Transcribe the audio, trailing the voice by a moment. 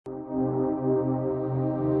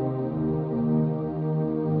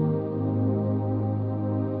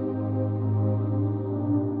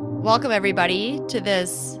Welcome, everybody, to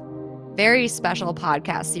this very special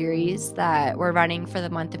podcast series that we're running for the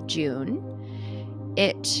month of June.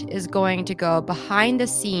 It is going to go behind the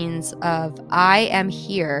scenes of I Am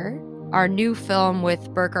Here, our new film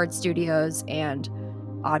with Burkhardt Studios and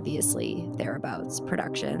obviously Thereabouts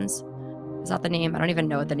Productions. Is that the name? I don't even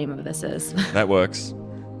know what the name of this is. That works.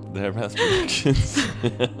 Thereabouts Productions.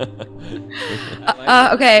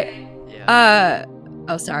 Okay.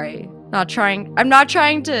 Oh, sorry. I'm not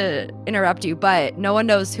trying to interrupt you, but no one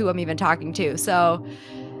knows who I'm even talking to. So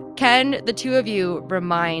can the two of you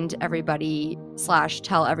remind everybody /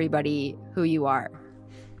 tell everybody who you are?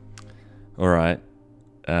 All right.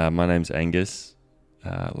 My name's Angus.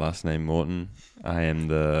 Last name Morton. I am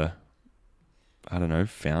the,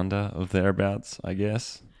 founder of Thereabouts, I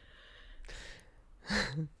guess.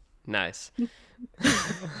 Nice.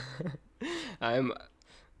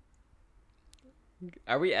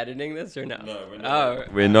 Are we editing this or no? No, we're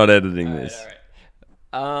not. We're not editing this.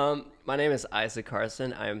 All right. My name is Isaac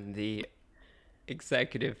Carson. I'm the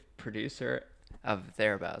executive producer of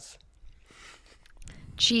Thereabouts.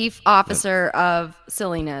 Chief Officer of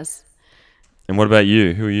Silliness. And what about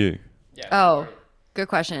you? Who are you? Yeah. Oh, good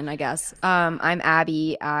question, I guess. I'm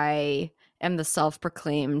Abby. I am the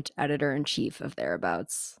self-proclaimed editor-in-chief of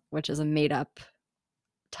Thereabouts, which is a made-up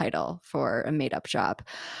title for a made-up shop.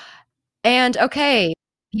 And okay,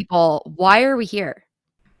 people, why are we here?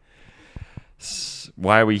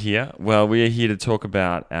 Why are we here? Well, we are here to talk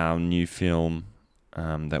about our new film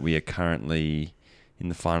that we are currently in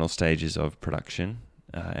the final stages of production,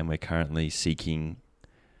 and we're currently seeking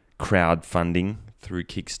crowdfunding through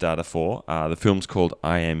Kickstarter for. The film's called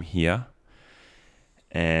I Am Here,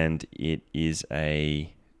 and it is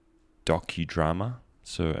a docudrama,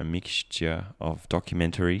 so a mixture of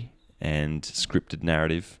documentary and scripted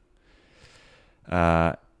narrative.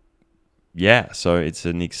 So it's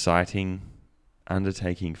an exciting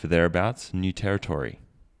undertaking for Thereabouts, new territory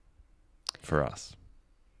for us.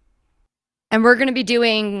 And we're going to be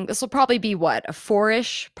doing, this will probably be what, a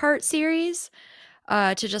 4-ish part series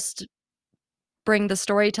to just bring the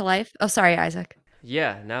story to life. Oh, sorry, Isaac.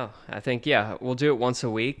 Yeah, no, I think, we'll do it once a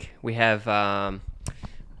week. We have an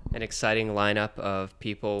exciting lineup of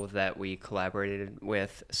people that we collaborated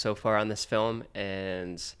with so far on this film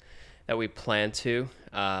and that we plan to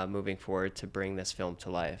moving forward to bring this film to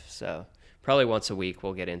life. So probably once a week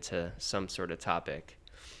we'll get into some sort of topic.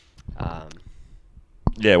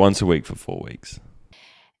 Once a week for 4 weeks.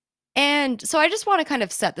 And so I just want to kind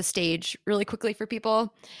of set the stage really quickly for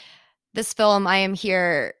people. This film, I Am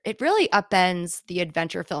Here, it really upends the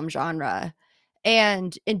adventure film genre.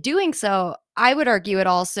 And in doing so, I would argue it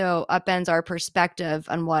also upends our perspective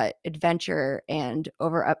on what adventure and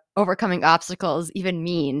overcoming obstacles even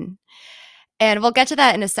mean. And we'll get to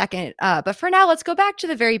that in a second. But for now, let's go back to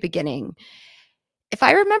the very beginning. If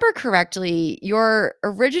I remember correctly, your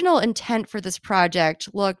original intent for this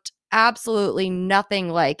project looked absolutely nothing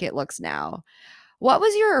like it looks now. What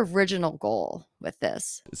was your original goal with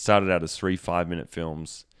this? It started out as 3 5-minute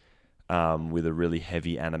films with a really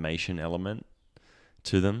heavy animation element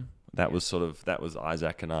to them. That was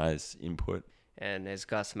Isaac and I's input. And as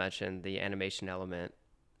Gus mentioned, the animation element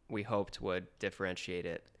we hoped would differentiate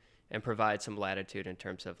it and provide some latitude in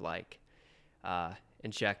terms of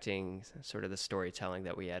injecting sort of the storytelling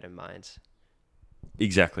that we had in mind.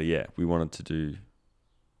 Exactly, yeah. We wanted to do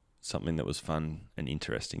something that was fun and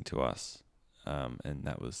interesting to us. And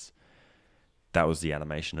that was the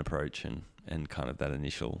animation approach and kind of that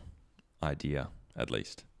initial idea, at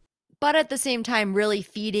least. But at the same time, really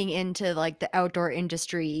feeding into the outdoor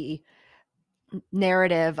industry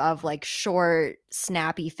narrative of short,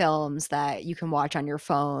 snappy films that you can watch on your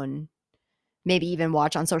phone, maybe even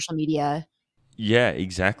watch on social media. Yeah,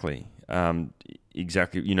 exactly.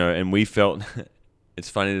 Exactly. And we felt it's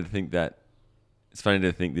funny to think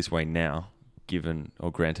this way now, given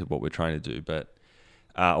or granted what we're trying to do, but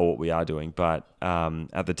or what we are doing. But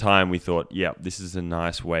at the time, we thought, this is a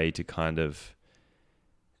nice way to kind of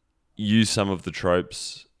use some of the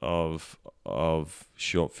tropes of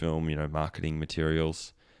short film, marketing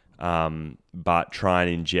materials, but try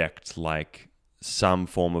and inject some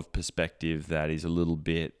form of perspective that gives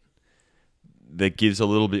a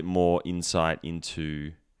little bit more insight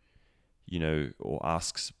into, or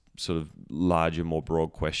asks sort of larger, more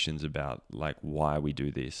broad questions about why we do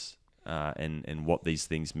this and what these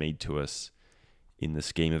things mean to us in the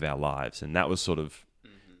scheme of our lives. And that was sort of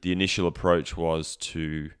the initial approach, was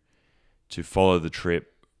to follow the trip,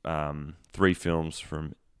 3 films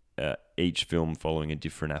from each film following a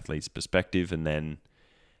different athlete's perspective, and then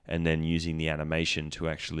using the animation to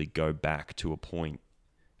actually go back to a point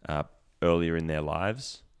earlier in their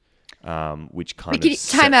lives which kind Can of you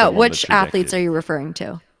set time them out. on the Which athletes trajectory. are you referring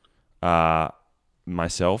to?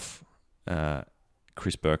 Myself,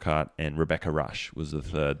 Chris Burkhardt, and Rebecca Rush was the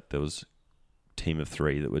third. There was a team of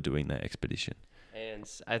 3 that were doing that expedition. And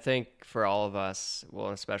I think for all of us, well,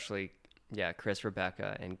 especially, Chris,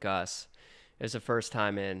 Rebecca, and Gus, it was the first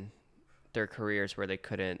time in their careers where they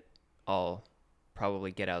couldn't all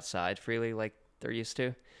probably get outside freely like they're used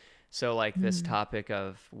to. So, like, this topic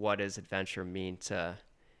of what does adventure mean to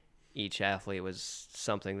each athlete was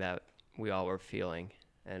something that we all were feeling.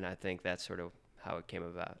 And I think that's sort of how it came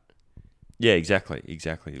about. Yeah, exactly.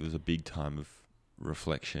 It was a big time of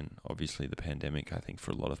reflection. Obviously, the pandemic, I think,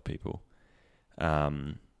 for a lot of people,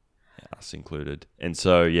 us included. And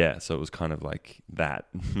so, so it was kind of like that,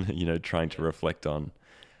 trying to reflect on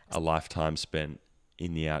a lifetime spent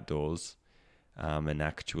in the outdoors, and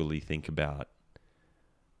actually think about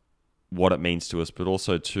what it means to us, but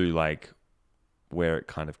also too, like, where it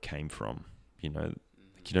kind of came from. Like,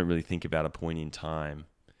 you don't really think about a point in time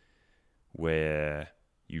where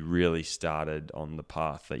you really started on the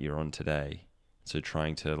path that you're on today. So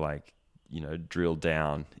trying to, like, drill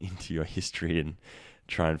down into your history and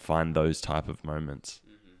try and find those type of moments.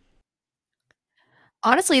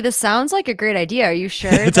 Honestly, this sounds like a great idea. Are you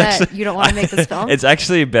sure that you don't want to make this film? It's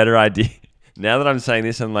actually a better idea. Now that I'm saying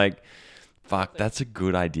this, I'm like, fuck, that's a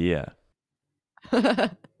good idea.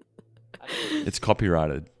 It's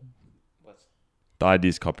copyrighted. The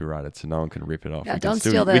idea's copyrighted, so no one can rip it off. Yeah, We don't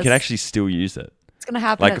can steal We this. can actually still use it, It's going to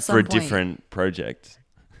happen like at some for a point. different project.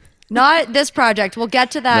 Not this project. We'll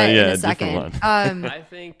get to that No, yeah, in a a different second. one. I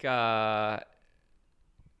think,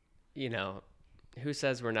 who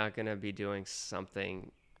says we're not going to be doing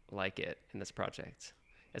something like it in this project?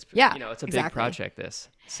 It's, Yeah, it's a big exactly. project, this.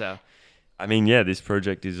 So, I mean, this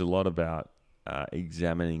project is a lot about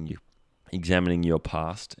examining your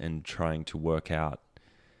past and trying to work out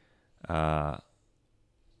from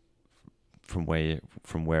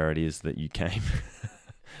where it is that you came.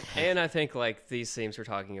 and I think, like, these themes we're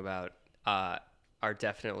talking about are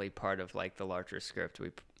definitely part of, like, the larger script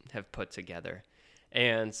we have put together,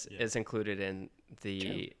 and is included in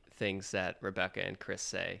the things that Rebecca and Chris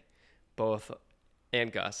say, both,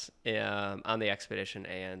 and Gus, on the expedition,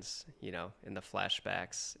 and in the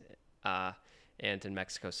flashbacks, and in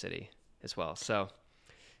Mexico City as well. So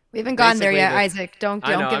We haven't gone there basically, yet, Isaac. Don't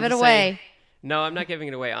I know, give I'm it just away. saying- no, I'm not giving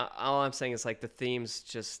it away. All I'm saying is, like, the themes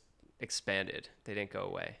just expanded. They didn't go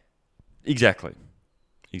away. Exactly.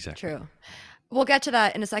 True. We'll get to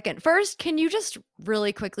that in a second. First, can you just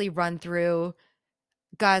really quickly run through,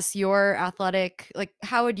 Gus, your athletic, like,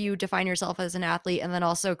 how would you define yourself as an athlete? And then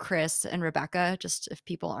also Chris and Rebecca, just if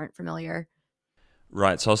people aren't familiar.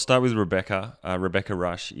 Right. So I'll start with Rebecca. Rebecca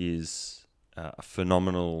Rush is a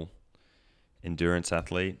phenomenal endurance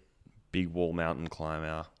athlete, big wall mountain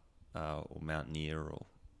climber, or mountaineer,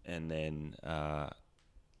 and then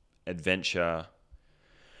adventure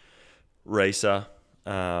racer,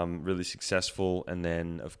 really successful, and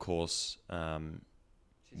then of course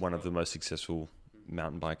one of the most successful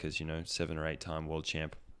mountain bikers, 7 or 8 time world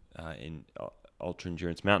champ in ultra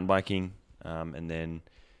endurance mountain biking, and then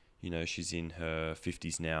she's in her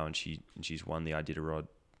 50s now, and she's won the Iditarod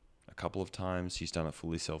a couple of times. She's done it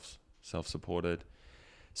fully self-supported,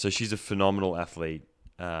 so she's a phenomenal athlete.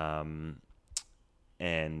 And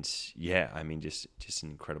I mean, just an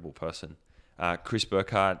incredible person. Chris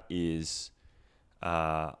Burkhardt is,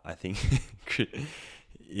 I think,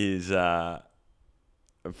 is a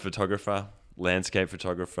photographer, landscape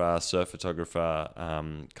photographer, surf photographer,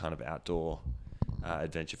 kind of outdoor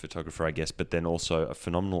adventure photographer, I guess, but then also a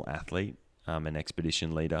phenomenal athlete, an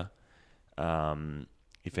expedition leader.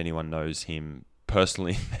 If anyone knows him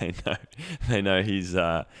personally, they know his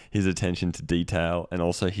attention to detail and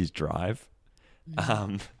also his drive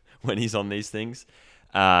when he's on these things.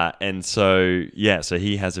 And so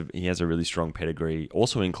he has a really strong pedigree,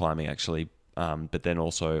 also in climbing actually, but then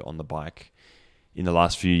also on the bike in the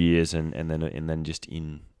last few years, and then just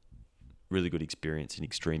in really good experience in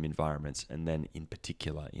extreme environments, and then in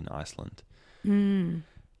particular in Iceland. And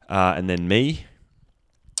then me,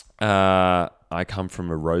 I come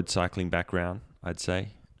from a road cycling background, I'd say.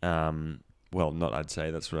 Well, not I'd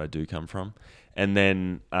say, that's what I do come from. And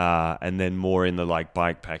then more in the, like,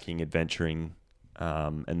 bike packing, adventuring,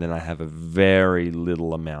 and then I have a very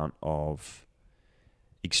little amount of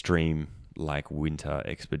extreme, like, winter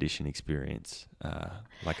expedition experience,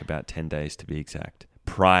 like about 10 days to be exact,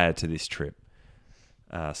 prior to this trip.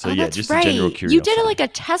 That's just right. a general curiosity. You did a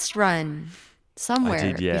test run somewhere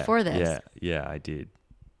I did, before this. Yeah, I did.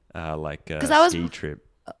 Like a that was- ski trip.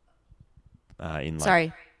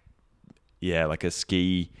 Sorry. Yeah, like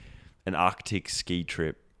an Arctic ski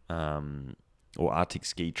trip or Arctic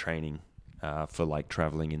ski training for like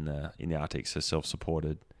traveling in the Arctic, so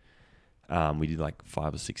self-supported. We did like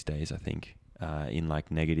 5 or 6 days, I think, in like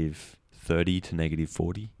 -30 to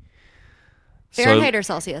 -40. Fahrenheit or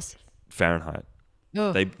Celsius? Fahrenheit.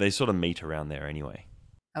 Oh. They sort of meet around there anyway.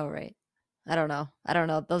 Oh, right. I don't know.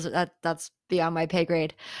 That's beyond my pay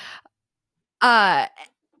grade. And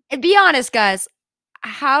be honest, guys.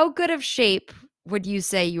 How good of shape would you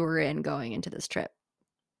say you were in going into this trip?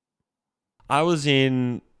 I was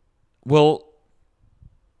in, well,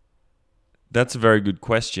 that's a very good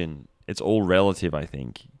question. It's all relative, I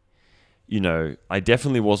think. I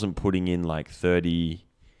definitely wasn't putting in like 30,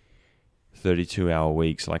 32-hour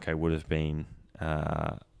weeks like I would have been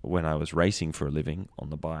when I was racing for a living on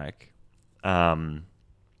the bike. But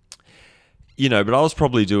I was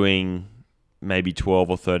probably doing maybe 12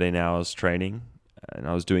 or 13 hours training. And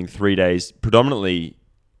I was doing 3 days, predominantly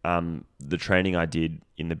the training I did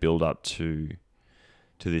in the build-up to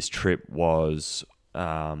this trip was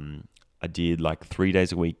I did like 3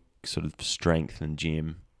 days a week sort of strength and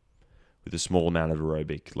gym with a small amount of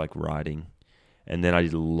aerobic, like riding. And then I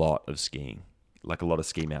did a lot of skiing, like a lot of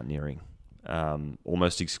ski mountaineering,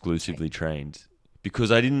 almost exclusively trained. Because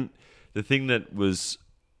the thing that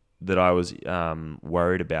I was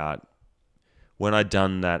worried about, when I'd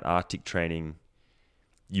done that Arctic training,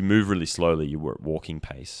 you move really slowly, you were at walking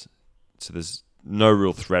pace. So there's no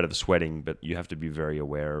real threat of sweating, but you have to be very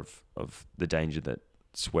aware of the danger that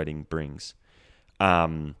sweating brings.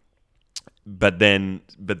 But then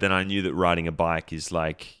I knew that riding a bike is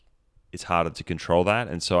like, it's harder to control that.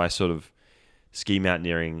 And so I sort of, ski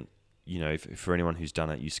mountaineering, for anyone who's done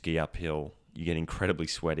it, you ski uphill, you get incredibly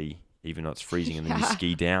sweaty, even though it's freezing, and then you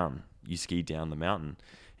ski down the mountain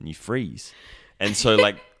and you freeze. And so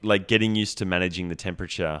like getting used to managing the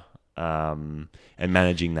temperature and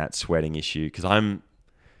managing that sweating issue, because I'm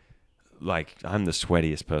the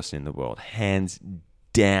sweatiest person in the world, hands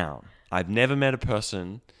down. I've never met a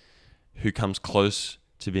person who comes close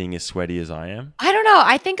to being as sweaty as I am. I don't know.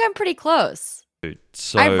 I think I'm pretty close. Dude,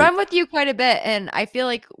 so I run with you quite a bit, and I feel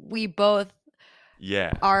like we both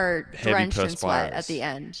are heavy drenched in sweat perspirers. at the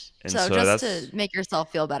end. And So so just that's- to make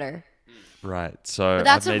yourself feel better. Right. So But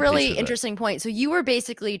that's I've a made really peace with it. interesting point. So you were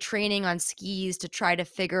basically training on skis to try to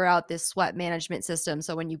figure out this sweat management system.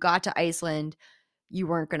 So when you got to Iceland, you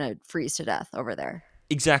weren't going to freeze to death over there.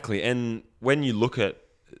 Exactly. And when you look at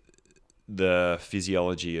the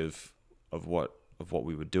physiology of what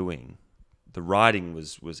we were doing, the riding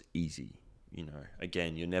was easy.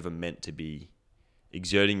 Again, you're never meant to be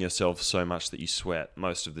exerting yourself so much that you sweat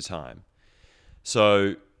most of the time.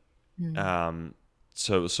 So,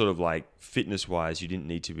 so it was sort of like fitness-wise, you didn't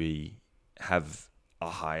need to have a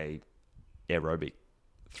high aerobic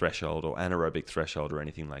threshold or anaerobic threshold or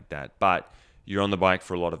anything like that. But you're on the bike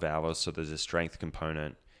for a lot of hours, so there's a strength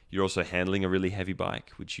component. You're also handling a really heavy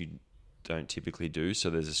bike, which you don't typically do, so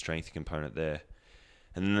there's a strength component there.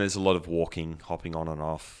 And then there's a lot of walking, hopping on and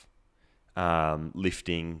off,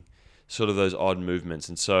 lifting, sort of those odd movements.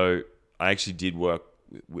 And so I actually did work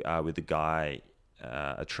with a guy,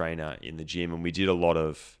 a trainer in the gym, and we did a lot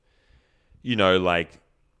of, like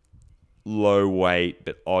low weight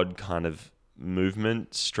but odd kind of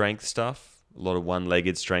movement strength stuff, a lot of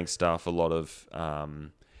one-legged strength stuff, a lot of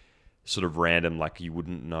sort of random, like you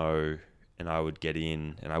wouldn't know, and I would get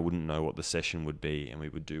in and I wouldn't know what the session would be, and we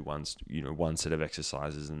would do one set of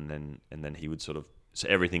exercises, and then he would sort of, so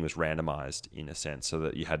everything was randomized in a sense, so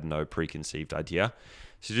that you had no preconceived idea.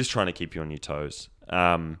 So just trying to keep you on your toes.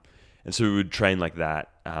 And so we would train like that,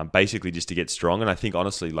 basically just to get strong. And I think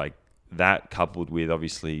honestly, like that coupled with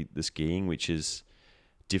obviously the skiing, which is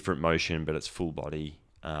different motion, but it's full body,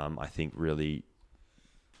 I think really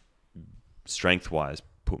strength-wise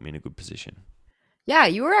put me in a good position. Yeah,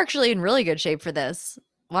 you were actually in really good shape for this.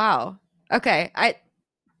 Wow. Okay.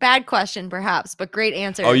 Bad question, perhaps, but great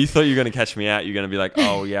answer. Oh, you thought you were going to catch me out. You're going to be like,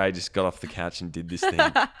 oh yeah, I just got off the couch and did this thing.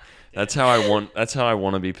 That's how I want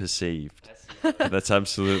to be perceived. But that's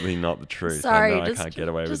absolutely not the truth. Sorry, I can't get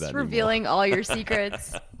away with that just revealing anymore. all your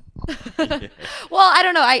secrets. Well, I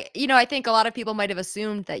don't know. I think a lot of people might have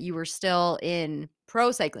assumed that you were still in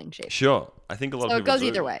pro cycling shape. Sure. I think a lot So of it people goes do.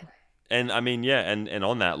 either way. And I mean, yeah, and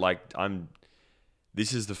on that, like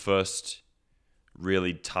this is the first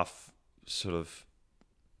really tough sort of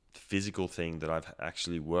physical thing that I've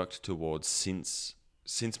actually worked towards since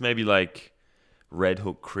maybe like Red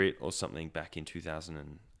Hook Crit or something back in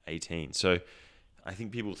 2018. So I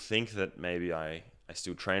think people think that maybe I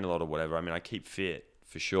still train a lot or whatever. I mean, I keep fit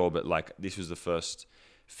for sure, but like this was the first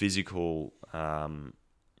physical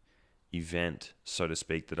event, so to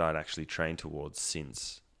speak, that I'd actually trained towards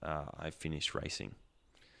since I finished racing.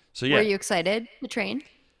 So Were yeah, you excited to train?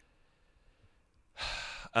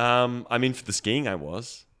 I mean, for the skiing, I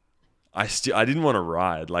was. I didn't want to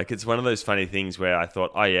ride. Like, it's one of those funny things where I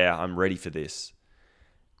thought, oh yeah, I'm ready for this.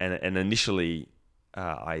 And initially,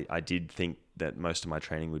 I did think that most of my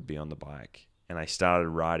training would be on the bike, and I started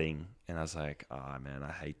riding, and I was like, oh man,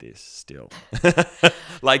 I hate this still.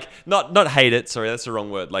 Like, not hate it. Sorry, that's the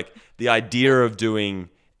wrong word. Like, the idea of doing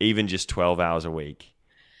even just 12 hours a week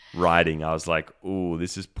riding, I was like, ooh,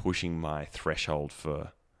 this is pushing my threshold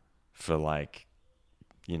for like,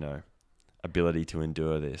 you know, ability to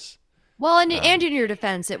endure this. Well, and in your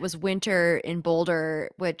defense, it was winter in Boulder,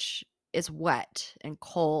 which is wet and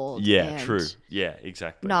cold Yeah, and true. Yeah,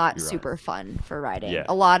 exactly. not You're right. super fun for riding. Yeah.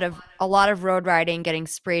 A lot of road riding, getting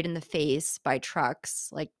sprayed in the face by trucks.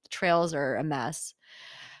 Like the trails are a mess.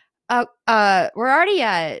 We're already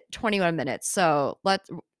at 21 minutes, so let's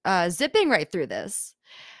zipping right through this.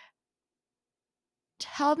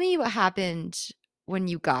 Tell me what happened when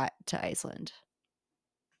you got to Iceland.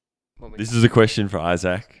 This is a question for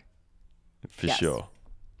Isaac, for Yes. sure.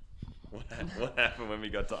 What happened when we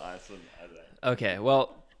got to Iceland, Isaac? Okay,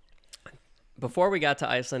 well, before we got to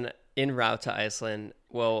Iceland, en route to Iceland,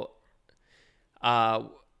 well,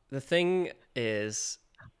 the thing is,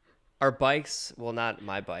 our bikes, well, not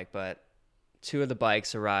my bike, but two of the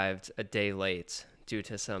bikes arrived a day late due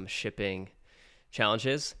to some shipping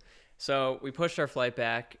challenges. So we pushed our flight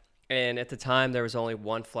back, and at the time, there was only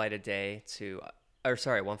one flight a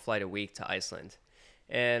week to Iceland.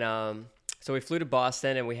 And so we flew to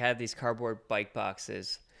Boston, and we had these cardboard bike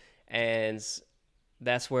boxes, and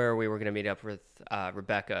that's where we were going to meet up with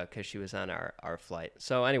Rebecca because she was on our flight.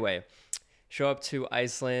 So anyway, show up to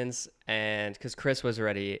Iceland, and because Chris was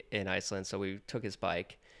already in Iceland, so we took his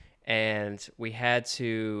bike, and we had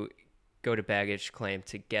to go to baggage claim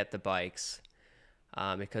to get the bikes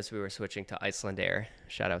because we were switching to Iceland Air.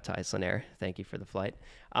 Shout out to Iceland Air. Thank you for the flight.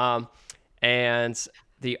 And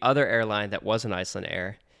the other airline that wasn't Iceland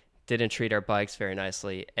Air didn't treat our bikes very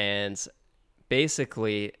nicely. And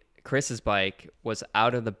basically, Chris's bike was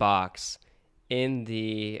out of the box in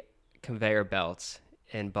the conveyor belt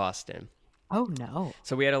in Boston. Oh no!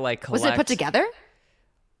 So we had to collect. Was it put together?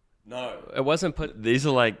 No. It wasn't put. These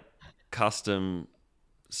are like custom,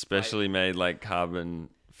 specially made like carbon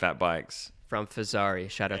fat bikes. From Fazari.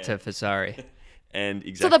 Shout out to Fazari. And So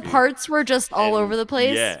exactly. the parts were just all and- over the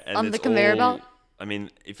place and on it's the conveyor all- belt? I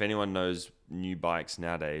mean, if anyone knows new bikes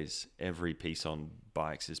nowadays, every piece on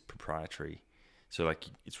bikes is proprietary. So like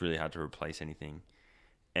it's really hard to replace anything.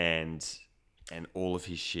 And all of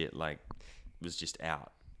his shit was just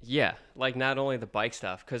out. Yeah, not only the bike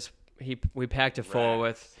stuff, because we packed it full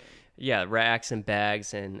with racks and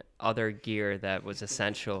bags and other gear that was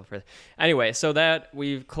essential for. Anyway, so that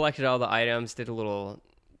we collected all the items, did a little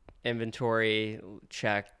inventory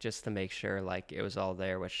check just to make sure it was all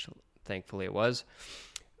there, which thankfully it was.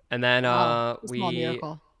 And then Wow, a small we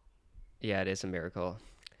miracle. yeah, it is a miracle.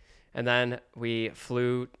 And then we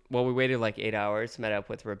flew. Well, we waited 8 hours, met up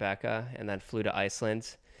with Rebecca, and then flew to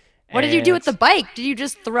Iceland. What did you do with the And- bike? Did you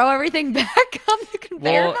just throw everything back on the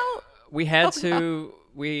conveyor Well, belt? we had Oh, to.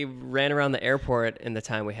 We ran around the airport in the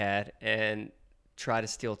time we had and try to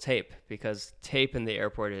steal tape because tape in the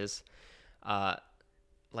airport is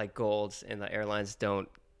like gold, and the airlines don't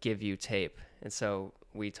give you tape. And so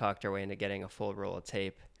we talked our way into getting a full roll of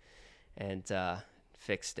tape and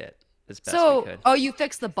fixed it as best we could. Oh, you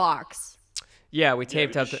fixed the box. Yeah, we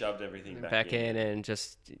taped up shoved everything back in and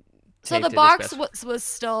just. So taped the it as box best- was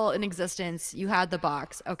still in existence. You had the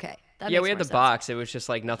box. Okay. That Yeah, makes we had more the sense. box. It was just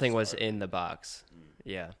nothing was in the box.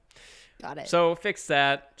 Yeah. Got it. So fixed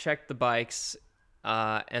that, checked the bikes,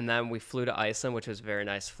 and then we flew to Iceland, which was a very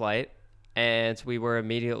nice flight. And we were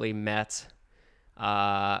immediately met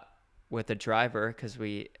with a driver because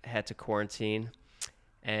we had to quarantine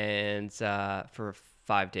and for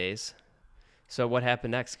 5 days. So what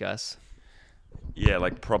happened next, Gus? Yeah,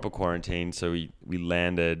 proper quarantine. So we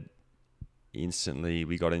landed instantly.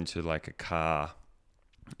 We got into a car,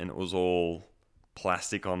 and it was all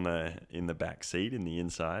plastic in the back seat in the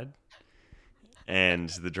inside, and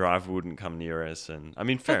the driver wouldn't come near us. And I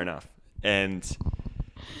mean, fair enough. And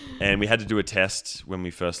we had to do a test when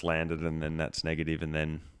we first landed, and then that's negative. And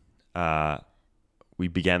then we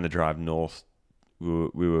began the drive north. We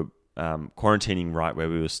were quarantining right where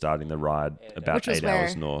we were starting the ride, about Which was 8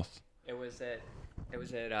 hours where? north. It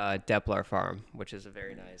was at Deplar Farm, which is a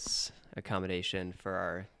very nice accommodation for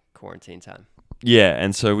our quarantine time. Yeah,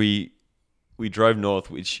 and so we drove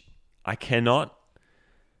north, which I cannot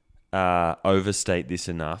overstate this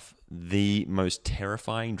enough. The most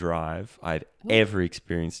terrifying drive I've ever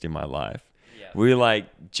experienced in my life. Yeah. We were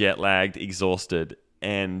jet lagged, exhausted,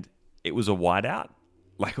 and it was a whiteout.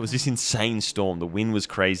 Like, it was this insane storm. The wind was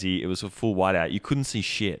crazy. It was a full whiteout. You couldn't see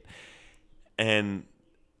shit. And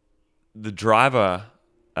the driver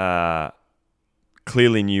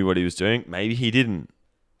clearly knew what he was doing. Maybe he didn't.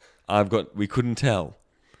 We couldn't tell.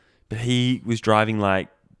 But he was driving like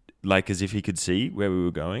as if he could see where we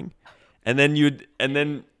were going. And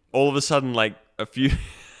then all of a sudden, like a few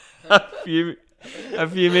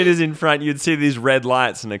meters in front, you'd see these red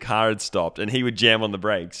lights and a car had stopped, and he would jam on the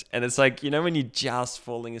brakes. And it's like, when you're just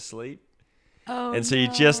falling asleep, and so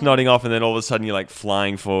you're just nodding off, and then all of a sudden you're like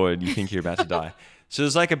flying forward. You think you're about to die. So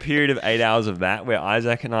there's like a period of 8 hours of that where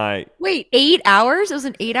Isaac and I. Wait, 8 hours? It was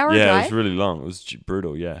an 8-hour drive? Yeah, it was really long. It was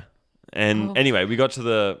brutal. Yeah. And anyway, we got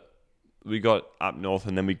up north,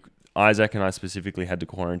 and then Isaac and I specifically had to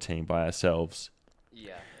quarantine by ourselves.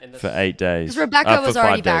 Yeah. For 8 days. Because Rebecca was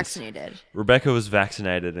already vaccinated. Rebecca was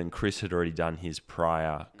vaccinated, and Chris had already done his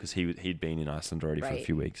prior, because he'd been in Iceland already for a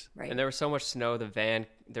few weeks. Right. And there was so much snow,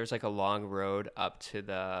 there's like a long road up to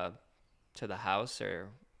the house or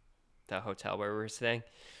the hotel where we were staying.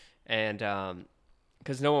 And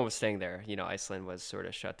because no one was staying there. Iceland was sort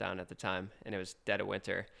of shut down at the time, and it was dead of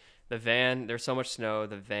winter. There's so much snow,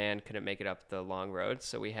 the van couldn't make it up the long road,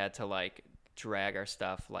 so we had to like drag our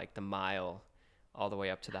stuff like the mile all the way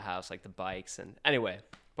up to the house, like the bikes. And anyway,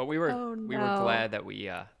 but we were glad that we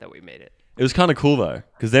made it. It was kind of cool though,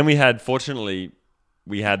 because then fortunately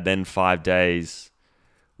we had then 5 days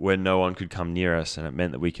where no one could come near us, and it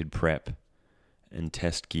meant that we could prep and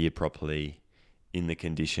test gear properly in the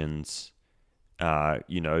conditions.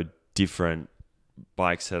 Different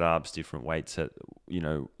bike setups, different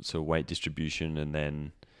so weight distribution, and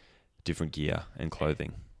then different gear and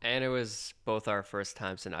clothing. And it was both our first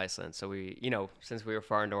times in Iceland. So we, since we were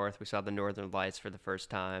far north, we saw the Northern Lights for the first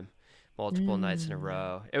time, multiple nights in a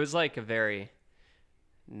row. It was like a very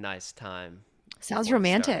nice time. Sounds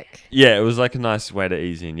romantic. Yeah, it was like a nice way to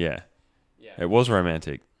ease in. Yeah. It was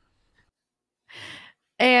romantic.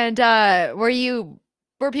 And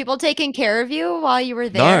were people taking care of you while you were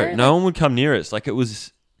there? No one would come near us. Like, it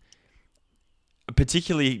was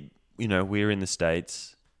particularly, we were in the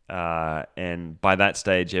States. And by that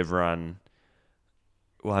stage, everyone,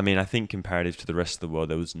 I think comparative to the rest of the world,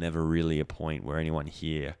 there was never really a point where anyone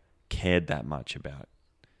here cared that much about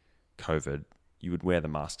COVID. You would wear the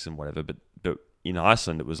masks and whatever, but in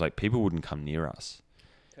Iceland, it was like people wouldn't come near us.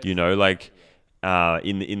 In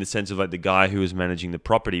the sense of like the guy who was managing the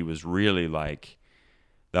property was really like,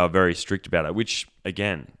 they were very strict about it, which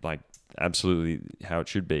again, like absolutely how it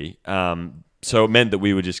should be. So it meant that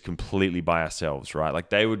we were just completely by ourselves, right? Like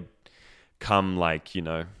they would come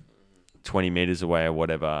 20 meters away or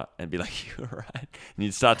whatever and be like, "You all right?" And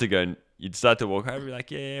you'd start to walk over and be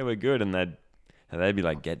like, "Yeah, we're good." And they'd be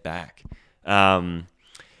like, "Get back." And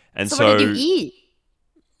so what did you eat?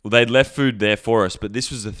 Well, they'd left food there for us, but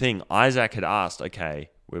this was the thing. Isaac had asked,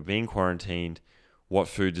 "Okay, we're being quarantined. What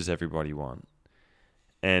food does everybody want?"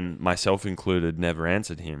 And myself included never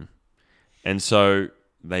answered him. And so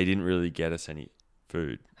they didn't really get us any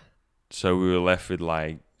food. So we were left with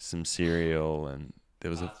like some cereal, and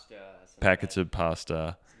there was packets of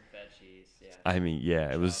pasta. Some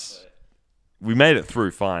veggies, it was. We made it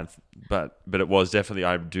through fine, but it was definitely.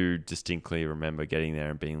 I do distinctly remember getting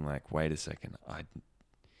there and being like, "Wait a second,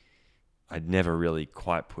 I'd never really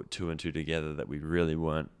quite put two and two together that we really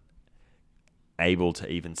weren't able to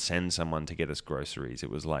even send someone to get us groceries."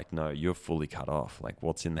 It was like, no, you're fully cut off. Like,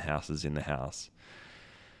 what's in the house is in the house.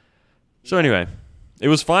 So anyway, it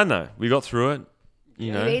was fine though. We got through it.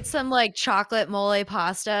 You ate some like chocolate mole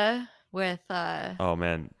pasta with oh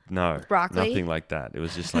man, no, broccoli. Nothing like that. It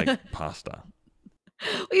was just like pasta.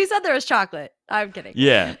 Well, you said there was chocolate. I'm kidding.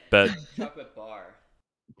 Yeah, but chocolate bar.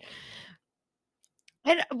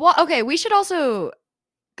 And okay, we should also,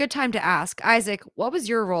 good time to ask, Isaac, what was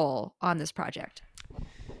your role on this project?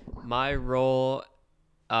 My role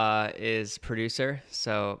is producer.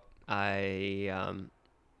 So I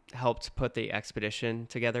helped put the expedition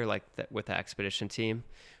together, with the expedition team.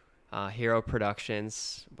 Hero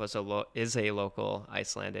Productions is a local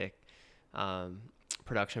Icelandic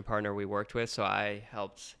production partner we worked with. So I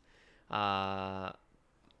helped,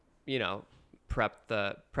 prep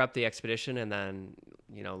the expedition, and then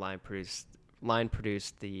line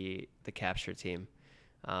produced the capture team.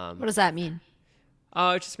 What does that mean?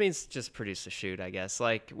 Oh, it just means just produce the shoot, I guess.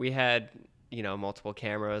 Like we had multiple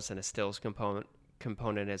cameras and a stills component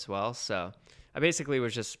as well. So I basically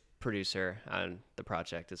was just producer on the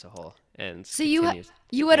project as a whole. And so you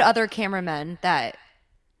had other camera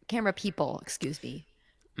people, excuse me,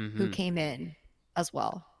 who came in as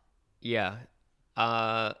well. Yeah.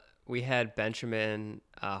 We had Benjamin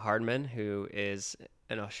Hardman, who is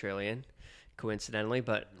an Australian, coincidentally,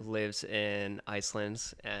 but lives in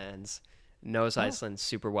Iceland and knows Iceland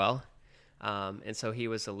super well. And so he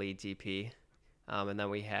was the lead DP. And then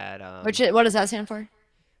we had What does that stand for?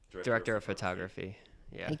 director of photography.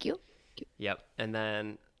 Yeah. Thank you. Yep. And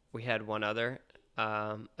then we had one other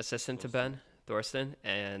assistant to Ben, Thorsten,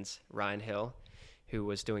 and Ryan Hill, who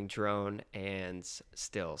was doing drone and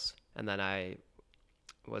stills. And then I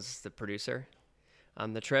was the producer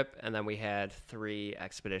on the trip. And then we had 3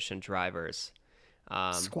 expedition drivers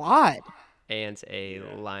Squad. and a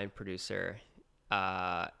line producer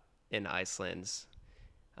in Iceland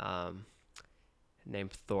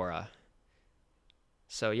named Thora.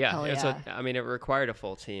 So yeah, Hell it's yeah. it required a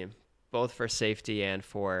full team, both for safety and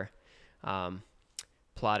for helping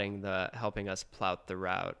us plot the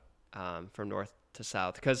route from north to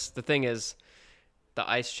south. Because the thing is, the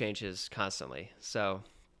ice changes constantly. So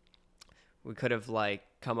we could have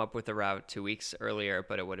come up with the route 2 weeks earlier,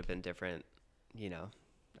 but it would have been different. It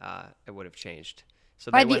would have changed.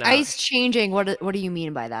 So By they the went out. ice changing, what do you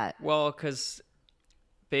mean by that? Well, because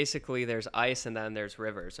basically there's ice and then there's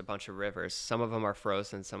rivers, a bunch of rivers. Some of them are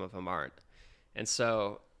frozen, some of them aren't. And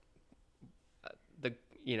so the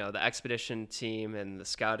expedition team and the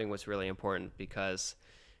scouting was really important because,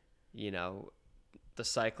 the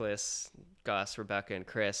cyclists, Gus, Rebecca, and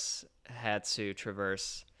Chris had to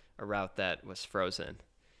traverse a route that was frozen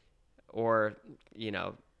or,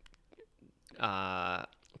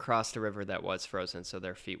 cross the river that was frozen so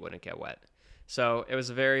their feet wouldn't get wet. So it was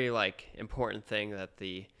a very important thing that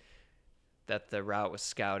the route was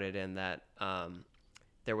scouted and that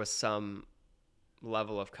there was some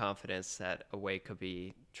level of confidence that a way could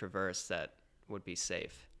be traversed that would be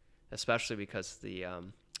safe, especially because the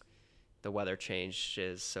weather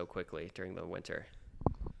changes so quickly during the winter.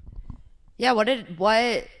 Yeah, what did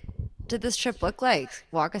this trip look like?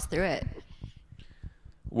 Walk us through it.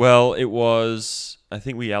 Well, it was, I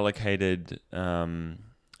think we allocated, 10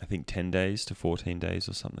 days to 14 days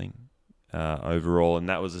or something overall. And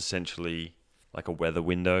that was essentially like a weather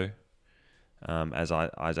window, as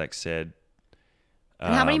Isaac said.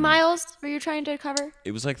 And how many miles were you trying to cover?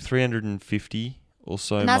 It was like 350 or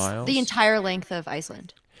so And that's miles. the entire length of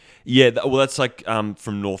Iceland. Yeah, that's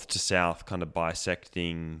from north to south, kind of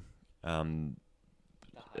bisecting, the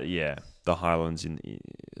highlands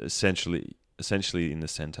essentially in the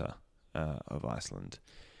center of Iceland,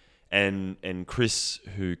 and Chris,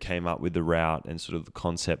 who came up with the route and sort of the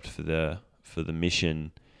concept for the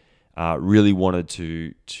mission, really wanted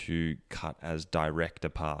to cut as direct a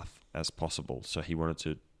path as possible. So he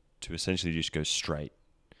wanted to essentially just go straight,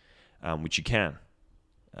 which you can.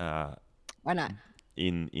 Why not?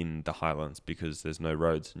 In the highlands because there's no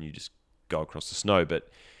roads and you just go across the snow. But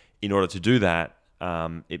in order to do that,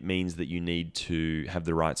 it means that you need to have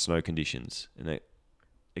the right snow conditions, and it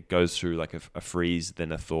goes through like a freeze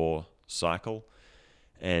then a thaw cycle,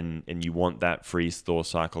 and you want that freeze thaw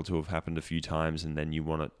cycle to have happened a few times, and then you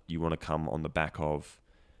want to come on the back of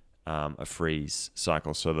a freeze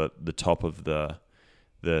cycle so that the top of the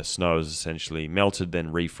snow is essentially melted,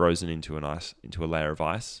 then refrozen into a layer of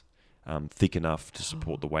ice, thick enough to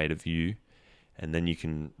support the weight of you, and then you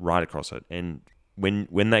can ride across it. And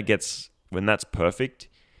when that's perfect,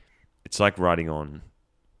 it's like riding on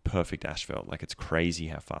perfect asphalt. Like, it's crazy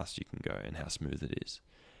how fast you can go and how smooth it is.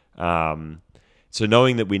 So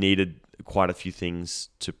knowing that we needed quite a few things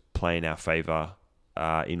to play in our favor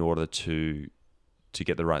in order to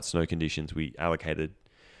get the right snow conditions, we allocated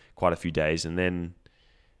quite a few days, and then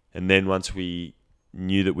once we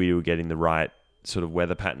knew that we were getting the right sort of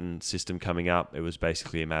weather pattern system coming up, it was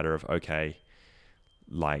basically a matter of, okay,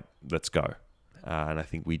 let's go. And I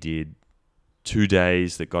think we did 2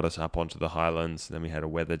 days that got us up onto the highlands. Then we had a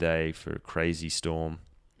weather day for a crazy storm,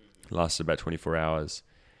 lasted about 24 hours.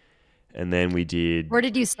 And then we did... Where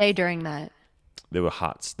did you stay during that? There were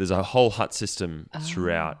huts. There's a whole hut system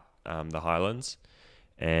throughout the highlands,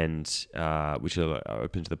 and which are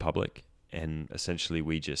open to the public. And essentially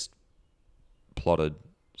we just plotted.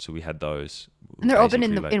 So we had those. And they're open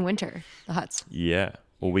in winter, the huts. Yeah.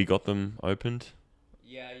 Well, we got them opened.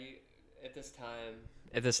 Yeah,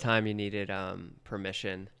 at this time you needed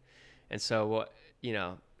permission. And so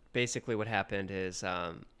basically what happened is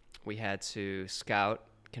we had to scout,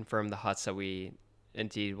 confirm the huts that we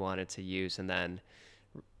indeed wanted to use, and then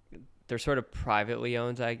they're sort of privately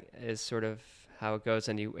owned, is sort of how it goes,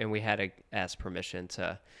 and we had to ask permission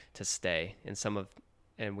to stay in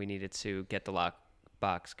and we needed to get the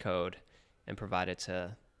lockbox code and provide it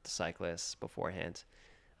to the cyclists beforehand.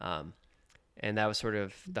 And that was sort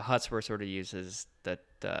of, the huts were sort of used as the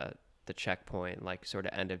checkpoint, like sort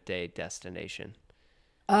of end of day destination.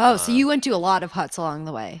 Oh, so you went to a lot of huts along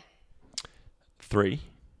the way. 3.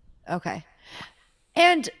 Okay.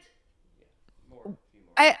 And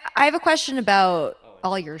I have a question about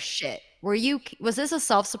all your shit. Was this a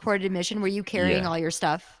self-supported mission? Were you carrying Yeah. all your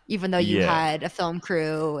stuff even though you Yeah. had a film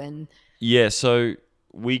crew and Yeah, so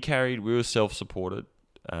we were self-supported.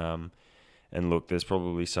 And look, there's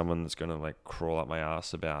probably someone that's going to like crawl up my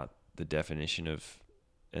ass about the definition of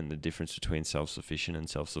and the difference between self-sufficient and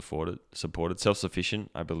self-supported.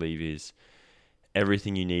 Self-sufficient, I believe, is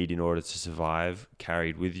everything you need in order to survive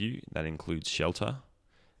carried with you. That includes shelter.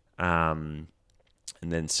 And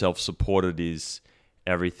then self-supported is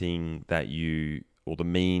everything that or the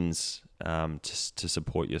means to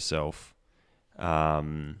support yourself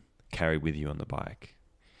carry with you on the bike.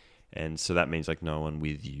 And so that means like no one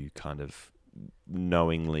with you kind of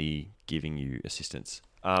knowingly giving you assistance.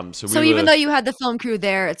 So even though you had the film crew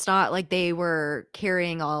there, it's not like they were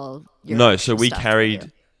carrying all your No, so we stuff for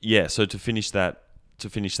carried you. so to finish that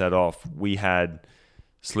off, we had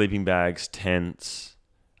sleeping bags, tents.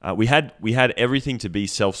 We had everything to be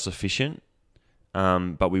self-sufficient,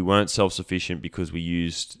 but we weren't self-sufficient because we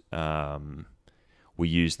used the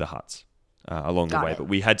huts along the Got way. it. But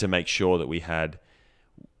we had to make sure that we had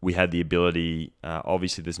the ability.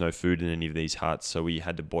 Obviously, there's no food in any of these huts, so we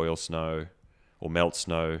had to boil snow or melt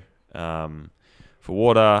snow for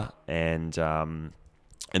water, and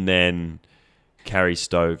then carry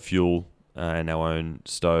stove fuel and our own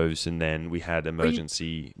stoves, and then we had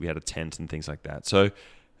we had a tent and things like that. So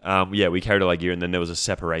we carried all our gear, and then there was a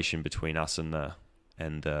separation between us and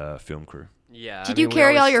the film crew. Yeah. Did you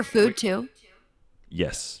carry all your food too?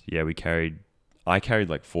 Yes, yeah, I carried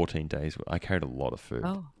like 14 days. I carried a lot of food.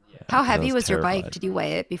 Oh. How heavy was your bike? terrified. Did you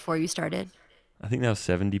weigh it before you started? I think that was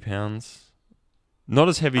 70 pounds. Not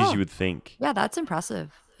as heavy as Oh. you would think, Yeah, that's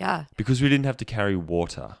impressive. Yeah. because we didn't have to carry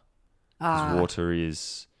water. Because Ah. water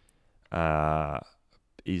is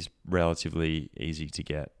relatively easy to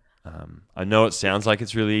get. I know it sounds like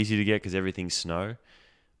it's really easy to get because everything's snow,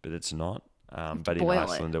 but it's not. But in boil it.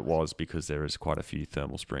 Iceland it was, because there is quite a few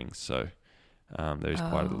thermal springs, so there is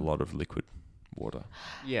quite a Oh. lot of liquid water.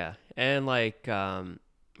 Yeah, and like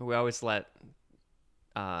we always let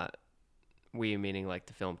we meaning like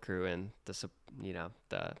the film crew and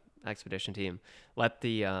the expedition team let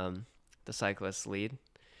the cyclists lead,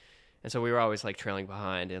 and so we were always like trailing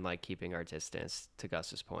behind and like keeping our distance. To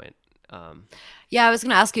Gus's point, Yeah, I was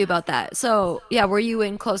going to ask you about that. So, yeah, were you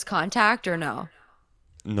in close contact or no?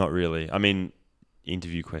 Not really. I mean,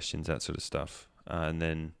 interview questions, that sort of stuff,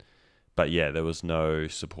 but yeah, there was no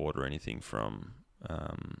support or anything from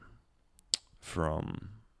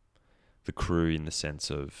the crew, in the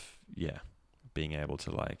sense of being able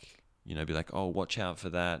to be like, oh, watch out for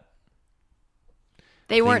that.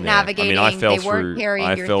 They weren't thing there. navigating. I mean, I fell they weren't through. carrying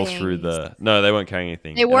I your fell things. through the. No, they weren't carrying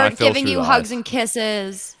anything. They And I weren't fell giving through you the hugs ice. and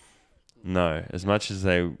kisses. No, as much as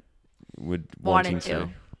they would wanting Wanted to.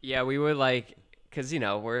 yeah, we would because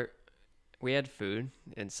we had food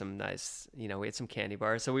and some nice, we had some candy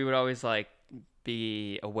bars, so we would always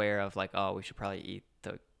be aware of oh, we should probably eat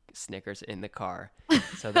the Snickers in the car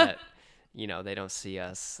so that they don't see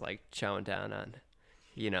us chowing down on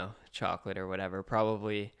chocolate or whatever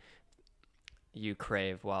probably you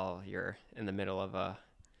crave while you're in the middle of the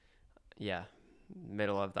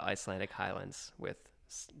Icelandic highlands with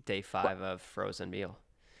day 5 of frozen meal.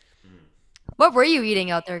 What were you eating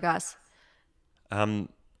out there, Gus? The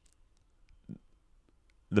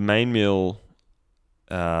main meals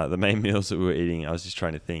that we were eating, I was just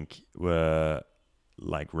trying to think, were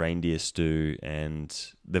like reindeer stew and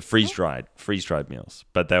the freeze dried meals,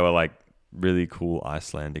 but they were like really cool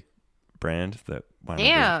Icelandic brand. That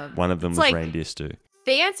one of them was like reindeer stew.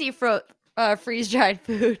 Fancy freeze dried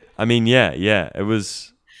food. I mean, yeah, it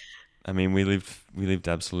was. I mean, we lived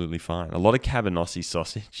absolutely fine. A lot of cabanossi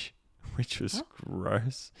sausage, which was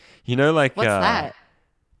gross. What's that?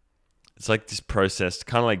 It's like this processed,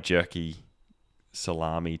 kind of like jerky,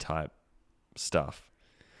 salami type stuff,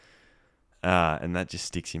 and that just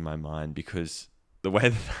sticks in my mind because the way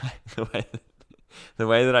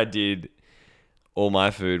that I did all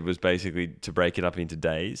my food was basically to break it up into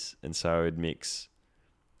days, and so I would mix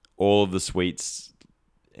all of the sweets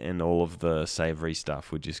and all of the savory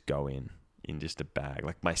stuff would just go in just a bag.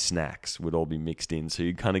 Like my snacks would all be mixed in, so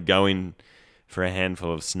you'd kind of go in for a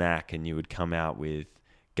handful of snack, and you would come out with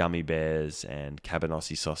gummy bears and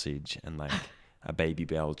cabanossi sausage and like a Baby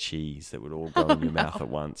Bell cheese that would all go in your mouth at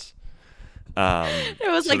once. It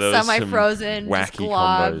was so like there was some semi-frozen, just wacky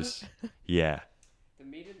glob. combos. Yeah, The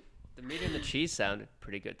meat and the cheese sounded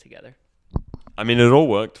pretty good together. I mean, it all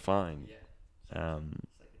worked fine.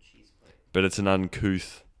 But it's an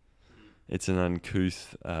uncouth It's an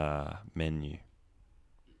uncouth menu.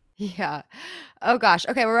 Yeah. Oh gosh.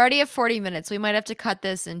 Okay, we're already at 40 minutes. We might have to cut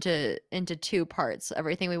this into two parts,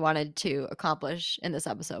 everything we wanted to accomplish in this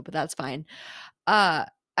episode, but that's fine. Uh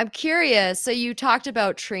I'm curious. So you talked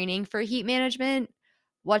about training for heat management.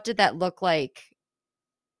 What did that look like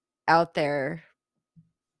out there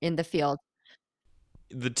in the field?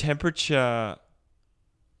 The temperature,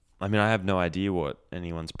 I mean, I have no idea what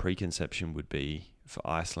anyone's preconception would be for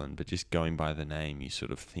Iceland, but just going by the name, you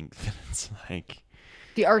sort of think that it's like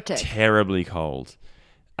The Arctic. terribly cold.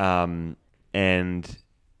 And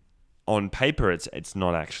on paper, it's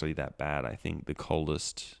not actually that bad. I think the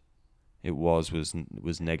coldest it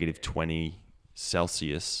was negative 20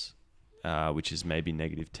 Celsius, which is maybe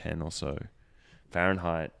negative 10 or so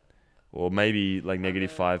Fahrenheit, or maybe like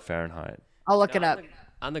negative 5 Fahrenheit. I'll look it up.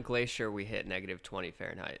 On the glacier, we hit negative 20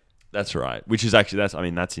 Fahrenheit. That's right. Which is actually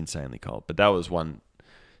that's insanely cold. But that was one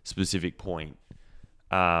specific point.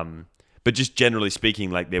 But just generally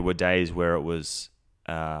speaking, like there were days where it was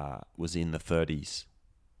in the 30s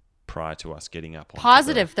prior to us getting up on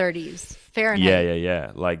Positive 30s Fahrenheit.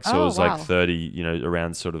 Yeah. Like so, it was wow. like 30.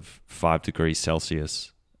 Around sort of 5 degrees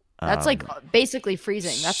Celsius. That's like basically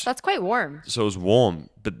freezing. That's quite warm. So it was warm,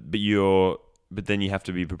 but then you have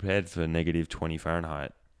to be prepared for negative 20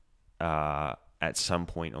 Fahrenheit at some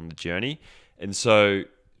point on the journey, and so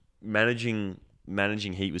managing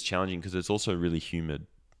heat was challenging because it's also really humid.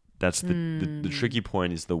 That's the tricky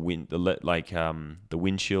point is the wind, the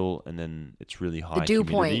wind chill, and then it's really high dew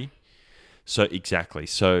humidity. point. So exactly,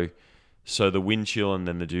 so the wind chill and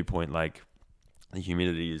then the dew point, like the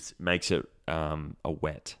humidity makes it a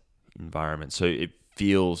wet environment, so it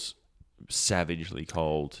feels savagely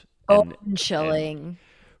cold. And chilling.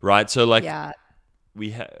 Right, so like yeah.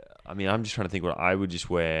 I'm just trying to think what I would just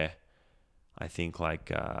wear. I think like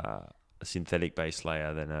a synthetic base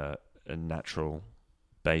layer, then a natural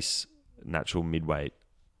midweight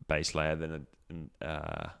base layer, then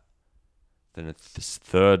a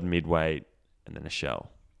third midweight, and then a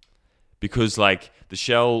shell. Because like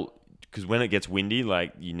because when it gets windy,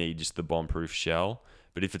 like you need just the bomb-proof shell.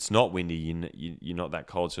 But if it's not windy, you're not that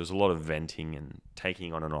cold. So there's a lot of venting and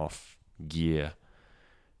taking on and off gear,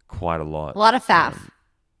 quite a lot. A lot of faff.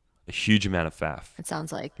 A huge amount of faff. It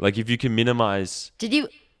sounds like. Like if you can minimize. Did you?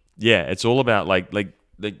 Yeah, it's all about like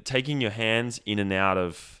taking your hands in and out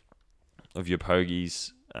of your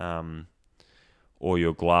pogies, or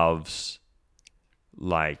your gloves.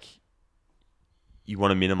 Like you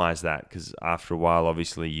want to minimize that because after a while,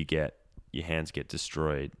 obviously, your hands get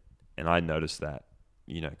destroyed, and I noticed that.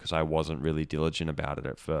 Because I wasn't really diligent about it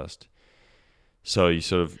at first. So you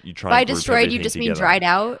try. By and group destroyed, you just together. mean dried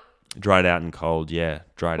out? Dried out and cold, yeah.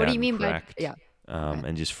 Dried what out do you mean and cracked. by okay.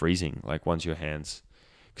 And just freezing, like once your hands.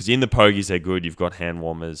 Because in the pogies, they're good. You've got hand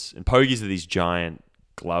warmers. And pogies are these giant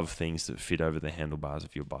glove things that fit over the handlebars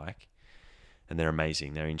of your bike. And they're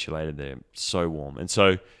amazing. They're insulated. They're so warm. And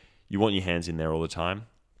so you want your hands in there all the time.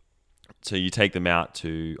 So you take them out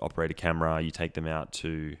to operate a camera. You take them out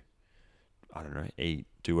to, I don't know, eat,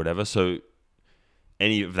 do whatever. So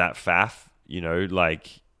any of that faff,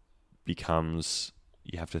 becomes,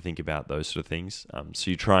 you have to think about those sort of things.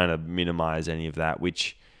 So you're trying to minimize any of that,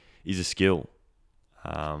 which is a skill.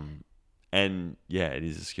 And yeah, it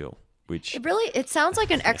is a skill, which it sounds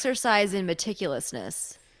like an exercise in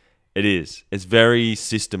meticulousness. It is. It's very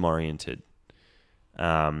system oriented.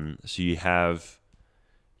 So you have,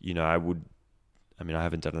 I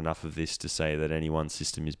haven't done enough of this to say that any one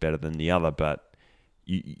system is better than the other, but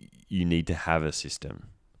you need to have a system,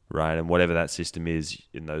 right? And whatever that system is,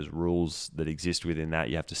 in those rules that exist within that,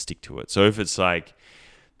 you have to stick to it. So if it's like,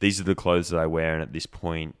 these are the clothes that I wear, and at this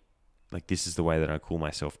point, like this is the way that I cool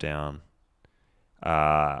myself down,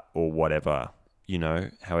 or whatever,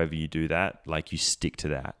 however you do that, like you stick to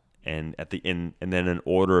that. And at the end, and then an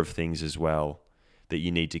order of things as well that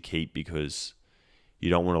you need to keep, because you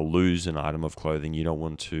don't want to lose an item of clothing. You don't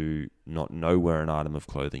want to not know where an item of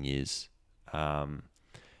clothing is,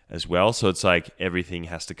 as well. So it's like everything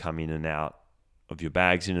has to come in and out of your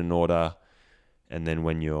bags in an order. And then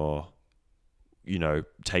when you're,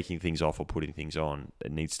 taking things off or putting things on,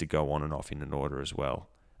 it needs to go on and off in an order as well.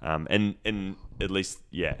 And at least,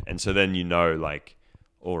 yeah. And so then, like,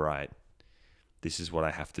 all right, this is what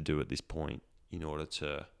I have to do at this point in order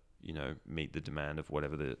to, meet the demand of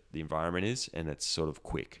whatever the environment is. And it's sort of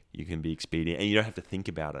quick. You can be expedient, and you don't have to think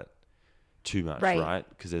about it too much, right?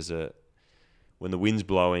 Because when the wind's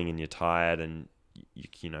blowing and you're tired and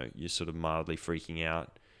you're sort of mildly freaking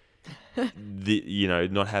out,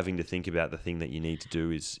 not having to think about the thing that you need to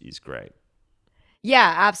do is great.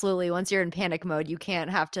 Yeah, absolutely. Once you're in panic mode, you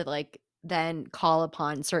can't have to then call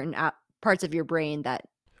upon certain parts of your brain that,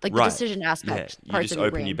 like the Right. decision Yeah, aspect you parts just of your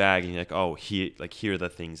open your brain. bag and you're like, oh, here are the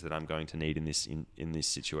things that I'm going to need in this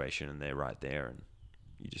situation, and they're right there, and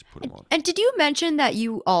you just put them on. And did you mention that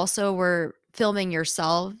you also were filming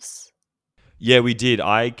yourselves? Yeah, we did.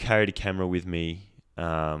 I carried a camera with me,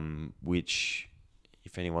 which,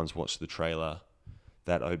 if anyone's watched the trailer,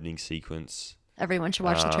 that opening sequence Everyone should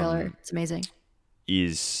watch the trailer. um, It's amazing.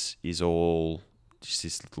 is all just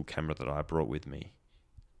this little camera that I brought with me.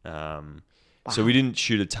 So we Wow. didn't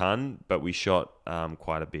shoot a ton, but we shot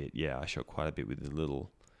quite a bit. Yeah, I shot quite a bit with a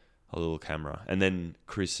little camera, and then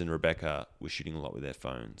Chris and Rebecca were shooting a lot with their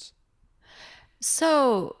phones.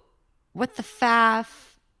 So, with the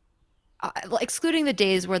FAF, excluding the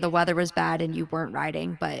days where the weather was bad and you weren't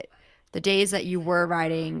riding, but the days that you were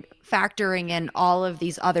riding, factoring in all of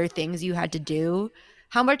these other things you had to do,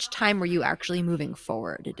 how much time were you actually moving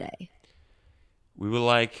forward a day? We were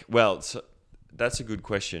like, well, so that's a good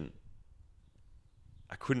question.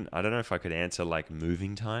 I don't know if I could answer like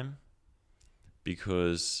moving time,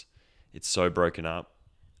 because it's so broken up.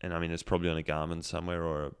 And I mean, it's probably on a Garmin somewhere,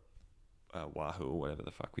 or a Wahoo, or whatever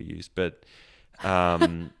the fuck we use. But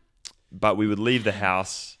we would leave the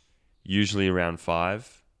house usually around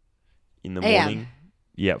 5 in the AM. morning.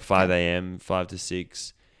 Yeah, 5 a.m., 5 to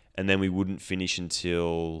 6. And then we wouldn't finish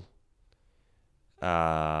until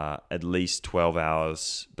at least 12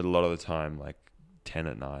 hours, but a lot of the time, like 10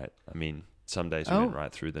 at night. I mean, some days we went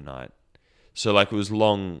right through the night. So, like, it was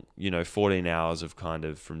long, 14 hours of kind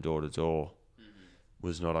of from door to door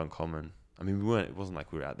was not uncommon. I mean, it wasn't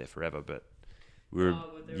like we were out there forever, but we were,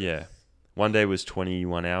 yeah. One day was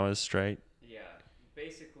 21 hours straight. Yeah,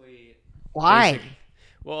 basically. Why?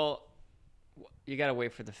 Well, you gotta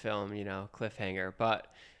wait for the film, cliffhanger. But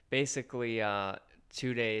basically,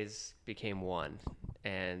 2 days became one,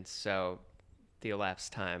 and so the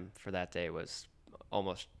elapsed time for that day was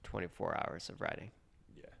almost 24 hours of riding.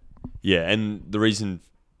 Yeah, and the reason,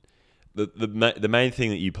 the main thing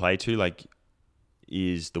that you play to, like,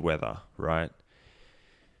 is the weather, right?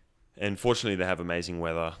 And fortunately, they have amazing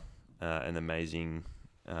weather and amazing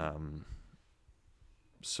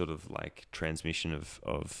sort of like transmission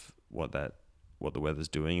of what the weather's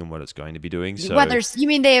doing and what it's going to be doing. So You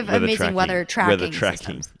mean they have weather amazing tracking, weather tracking weather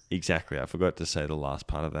tracking. systems. Exactly. I forgot to say the last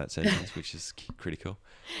part of that sentence, which is critical.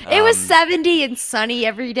 It was 70 and sunny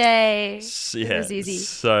every day. Yeah. It was easy.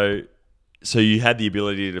 So you had the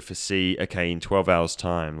ability to foresee, okay, in 12 hours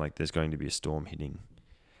time, like there's going to be a storm hitting.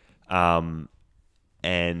 And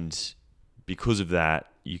because of that,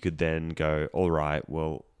 you could then go, all right,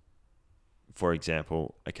 well, for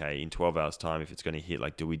example, okay, in 12 hours time, if it's going to hit,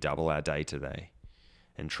 like, do we double our day today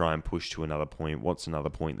and try and push to another point? What's another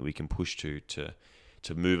point that we can push to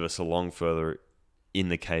move us along further in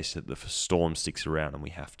the case that the storm sticks around and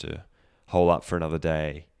we have to hole up for another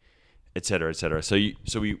day, et cetera, et cetera. So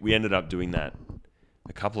we ended up doing that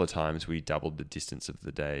a couple of times. We doubled the distance of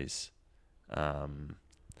the days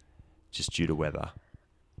just due to weather.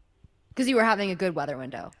 Because you were having a good weather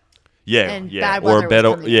window. Yeah, And yeah, bad or weather a was better,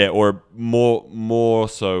 coming. yeah, or more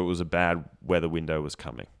so, it was a bad weather window was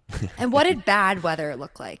coming. And what did bad weather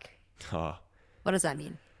look like? Oh. What does that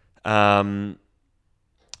mean?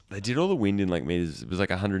 They did all the wind in like meters. It was like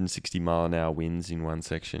 160 mile an hour winds in one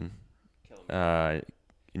section, and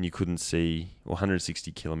you couldn't see, or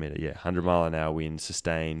 160 kilometer, 100 mile an hour wind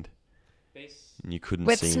sustained, and you couldn't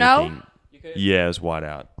With see snow? anything. Yeah, it was white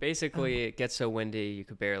out. Basically, it gets so windy you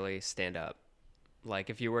could barely stand up. Like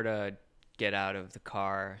if you were to get out of the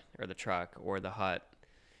car or the truck or the hut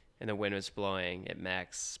and the wind was blowing at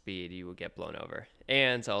max speed, you would get blown over.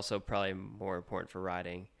 And also probably more important for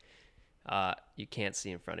riding, you can't see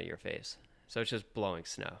in front of your face. So it's just blowing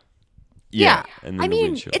snow. Yeah, and then I the mean,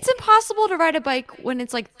 wind chill. it's impossible to ride a bike when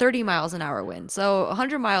it's like 30 miles an hour wind. So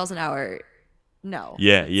 100 miles an hour, no.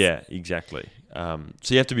 Yeah, exactly. So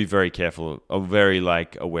you have to be very careful, or very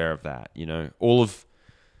like aware of that. All of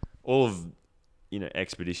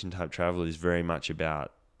expedition type travel is very much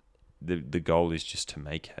about the goal is just to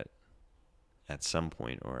make it at some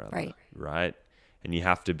point or other, right? And you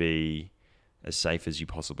have to be as safe as you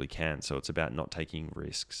possibly can. So it's about not taking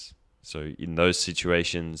risks. So in those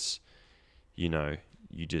situations, you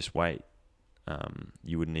just wait.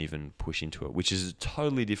 You wouldn't even push into it, which is a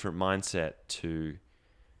totally different mindset to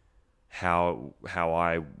how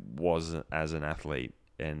I was as an athlete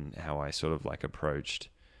and how I sort of like approached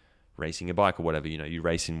racing a bike or whatever. You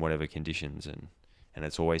race in whatever conditions, and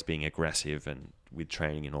it's always being aggressive, and with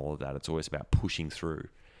training and all of that, it's always about pushing through.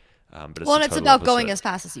 But It's about going as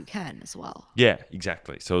fast as you can as well. Yeah,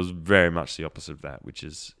 exactly. So it was very much the opposite of that, which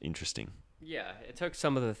is interesting. Yeah, it took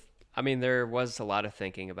some of the... I mean, there was a lot of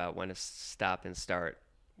thinking about when to stop and start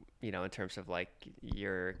in terms of like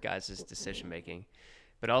your guys' decision making.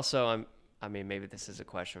 But also, I mean, maybe this is a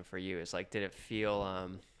question for you. Is like, did it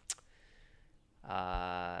feel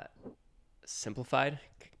uh, simplified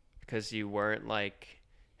because you weren't like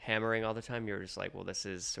hammering all the time? You were just like, well, this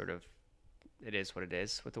is sort of, it is what it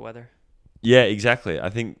is with the weather. Yeah, exactly. I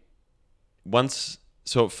think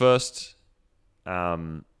so at first,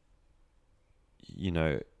 um, you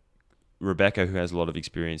know, Rebecca, who has a lot of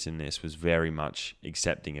experience in this, was very much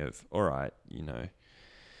accepting of, all right,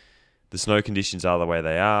 the snow conditions are the way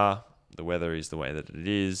they are, the weather is the way that it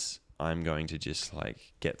is. I'm going to just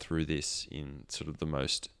like get through this in sort of the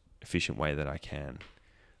most efficient way that I can.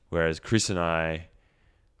 Whereas Chris and I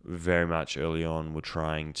very much early on were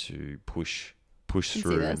trying to push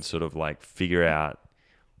through and sort of like figure out,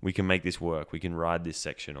 we can make this work, we can ride this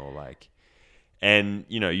section, or like, and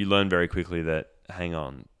you learn very quickly that, hang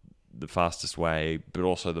on, the fastest way, but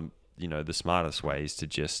also the smartest way is to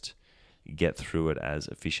just get through it as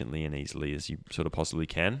efficiently and easily as you sort of possibly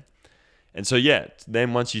can. And so, yeah,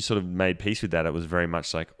 then once you sort of made peace with that, it was very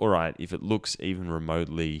much like, all right, if it looks even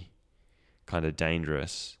remotely kind of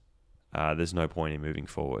dangerous, there's no point in moving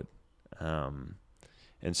forward. And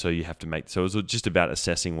so you have to so it was just about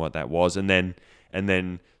assessing what that was, and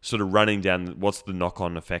then sort of running down what's the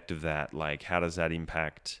knock-on effect of that. Like, how does that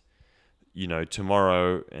impact,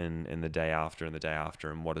 tomorrow and the day after and the day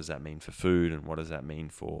after, and what does that mean for food, and what does that mean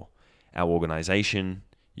for our organization,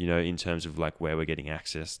 in terms of like where we're getting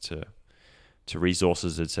access to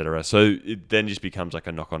resources, etc. So it then just becomes like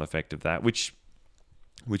a knock-on effect of that, which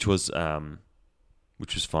was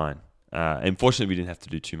fine. Unfortunately, we didn't have to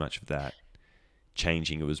do too much of that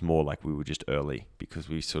changing. It was more like we were just early because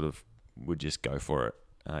we sort of would just go for it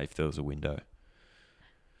if there was a window.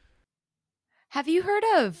 Have you heard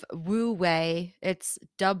of Wu Wei? It's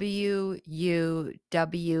Wuwei.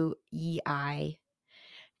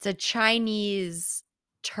 It's a Chinese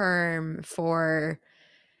term for,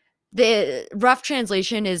 the rough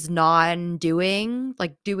translation is non-doing,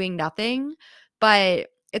 like doing nothing. But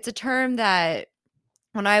it's a term that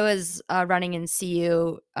when I was running in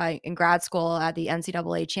CU in grad school at the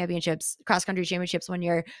NCAA championships, cross country championships one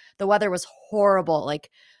year, the weather was horrible, like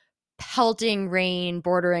pelting rain,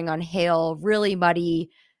 bordering on hail, really muddy,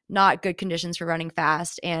 not good conditions for running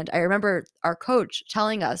fast. And I remember our coach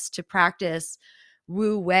telling us to practice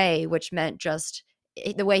Wu Wei, which meant just,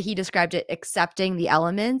 the way he described it, accepting the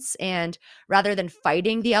elements, and rather than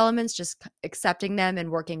fighting the elements, just accepting them and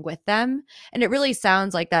working with them. And it really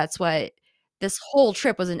sounds like that's what this whole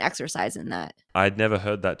trip was, an exercise in that. I'd never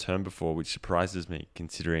heard that term before, which surprises me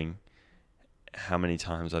considering how many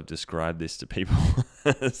times I've described this to people.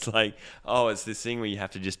 It's like, oh, it's this thing where you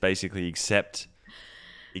have to just basically accept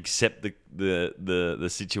the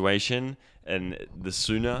situation, and the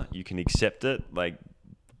sooner you can accept it, like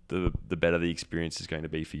the better the experience is going to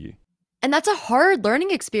be for you. And that's a hard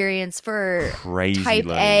learning experience for Crazy type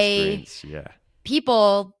learning A experience. Yeah.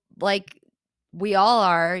 people, like we all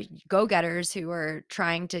are, go-getters who are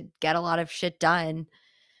trying to get a lot of shit done.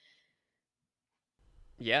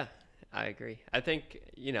 Yeah, I agree. I think,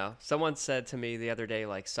 someone said to me the other day,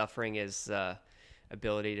 like, suffering is the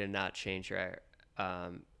ability to not change your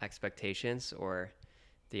expectations or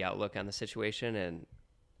the outlook on the situation. And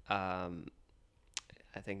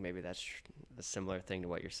I think maybe that's a similar thing to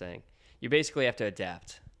what you're saying. You basically have to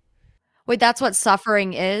adapt. Wait, that's what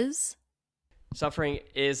suffering is? Suffering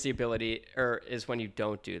is the ability, or is when you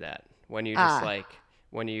don't do that. When you just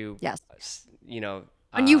when you, yes,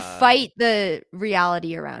 when you fight the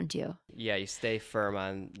reality around you. Yeah, you stay firm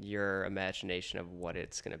on your imagination of what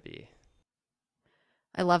it's going to be.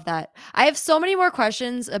 I love that. I have so many more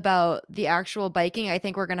questions about the actual biking. I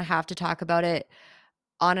think we're going to have to talk about it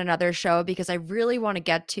on another show because I really want to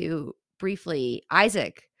get to, briefly,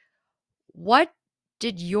 Isaac, what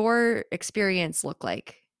did your experience look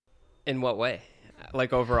like? In what way?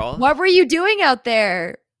 Like overall? What were you doing out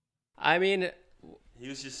there? I mean, he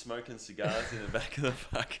was just smoking cigars in the back of the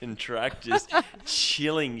fucking truck, just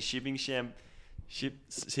chilling, sipping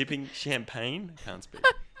champagne. I can't speak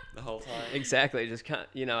the whole time. Exactly. Just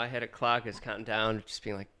I had a clock, just counting down, just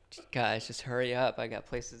being like, guys, just hurry up. I got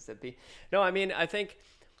places to be. No, I mean, I think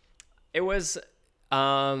it was,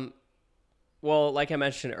 well, like I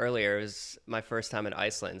mentioned earlier, it was my first time in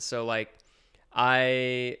Iceland. So like,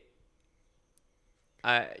 I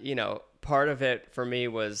part of it for me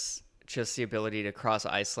was just the ability to cross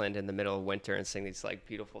Iceland in the middle of winter and sing these like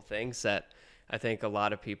beautiful things that I think a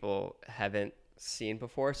lot of people haven't seen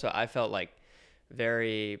before. So I felt like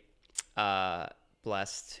very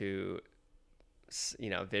blessed to,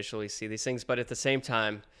 visually see these things. But at the same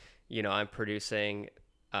time, I'm producing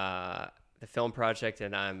the film project,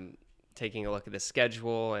 and I'm taking a look at the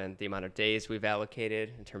schedule and the amount of days we've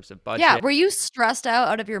allocated in terms of Yeah, budget. were you stressed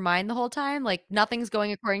out of your mind the whole time? Like nothing's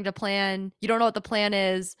going according to plan. You don't know what the plan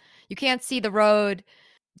is. You can't see the road.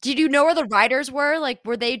 Did you know where the riders were? Like,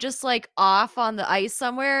 were they just like off on the ice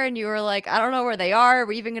somewhere and you were like, I don't know where they are. Are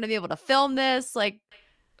we even going to be able to film this? Like,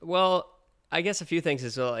 Well, I guess a few things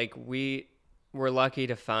is like we were lucky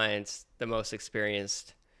to find the most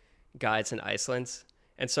experienced guides in Iceland.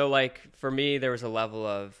 And so like for me there was a level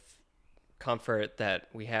of comfort that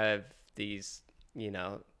we have these,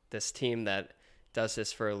 this team that does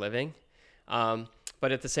this for a living.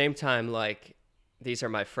 But at the same time, like these are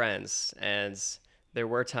my friends, and there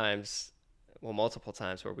were times, well, multiple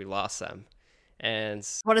times where we lost them. And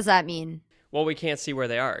what does that mean? well, we can't see where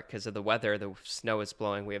they are because of the weather. The snow is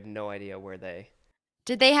blowing. We have no idea where they.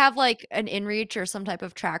 Did they have like an inReach or some type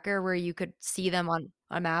of tracker where you could see them on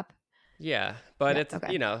a map? Yeah, but Yeah, it's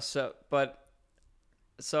okay.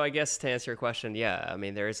 so I guess to answer your question, yeah, I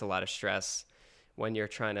mean there is a lot of stress when you're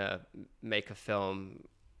trying to make a film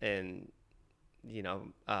and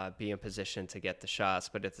be in position to get the shots,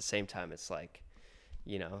 but at the same time it's like,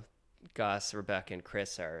 you know, Gus, Rebecca, and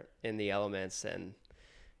Chris are in the elements and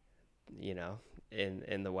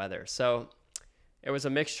in the weather. So it was a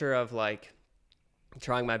mixture of like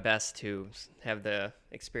trying my best to have the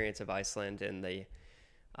experience of Iceland and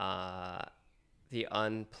uh, the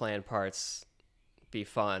unplanned parts be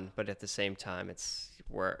fun, but at the same time, it's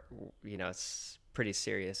pretty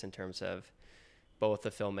serious in terms of both the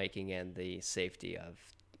filmmaking and the safety of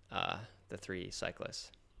the three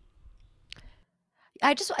cyclists.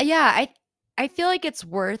 I feel like it's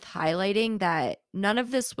worth highlighting that none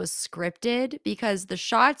of this was scripted because the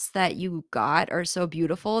shots that you got are so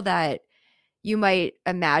beautiful that you might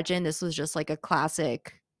imagine this was just like a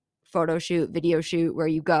classic photo shoot, video shoot where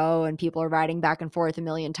you go and people are riding back and forth a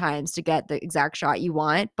million times to get the exact shot you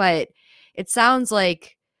want. But it sounds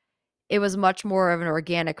like it was much more of an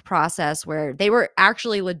organic process where they were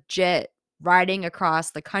actually legit riding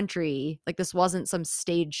across the country. Like this wasn't some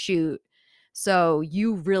stage shoot. So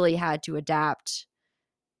you really had to adapt.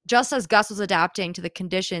 Just as Gus was adapting to the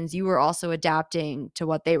conditions, you were also adapting to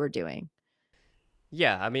what they were doing.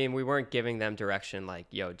 Yeah, I mean, we weren't giving them direction like,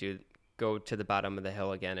 yo, dude, go to the bottom of the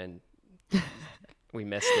hill again, and we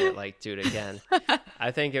missed it, like, do it again.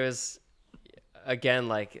 I think it was, again,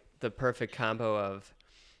 like the perfect combo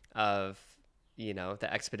of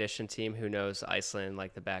the expedition team who knows Iceland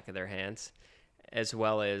like the back of their hands, as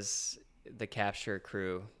well as the capture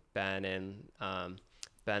crew, Ben and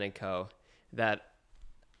Co, that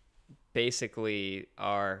basically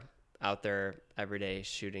are out there every day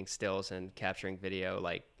shooting stills and capturing video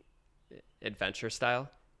like adventure style.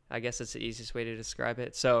 I guess it's the easiest way to describe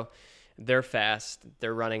it. So they're fast,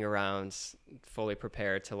 they're running around fully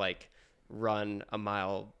prepared to like run a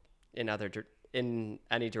mile in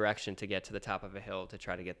any direction to get to the top of a hill to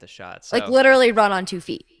try to get the shot. So Like literally run on 2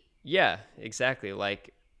 feet. yeah, exactly.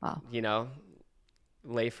 Like, Wow.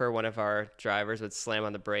 Lafer, one of our drivers, would slam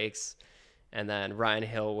on the brakes, and then Ryan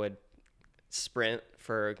Hill would sprint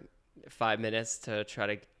for 5 minutes to try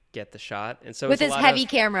to get the shot. And so With it's a his lot heavy of,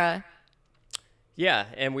 camera. yeah,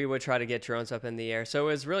 and we would try to get drones up in the air. So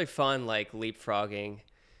it was really fun, like leapfrogging,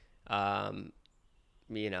 um,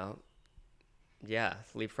 you know,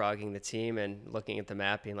 leapfrogging the team and looking at the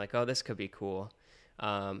map, being like, oh, this could be cool.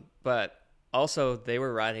 But also, they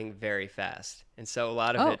were riding very fast, and so a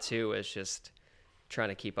lot of Oh. it too was just trying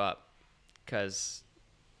to keep up, because,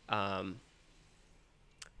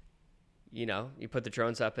 you put the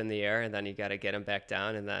drones up in the air, and then you got to get them back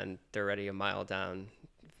down, and then they're already a mile down,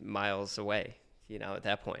 miles away, at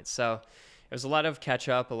that point. So it was a lot of catch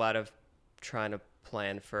up, a lot of trying to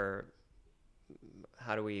plan for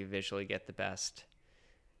how do we visually get the best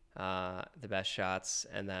shots,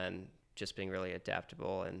 and then just being really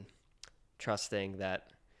adaptable and trusting that,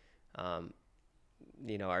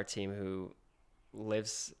 our team who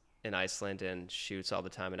lives in Iceland and shoots all the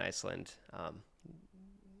time in Iceland,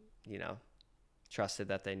 trusted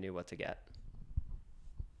that they knew what to get.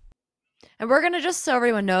 And we're going to, just so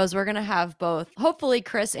everyone knows, we're going to have both, hopefully,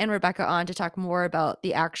 Chris and Rebecca on to talk more about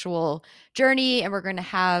the actual journey. And we're going to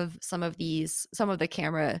have some of the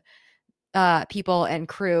camera people and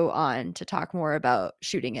crew on to talk more about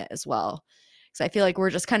shooting it as well. Because I feel like we're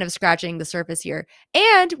just kind of scratching the surface here.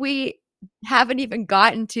 And we haven't even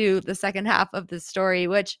gotten to the second half of the story,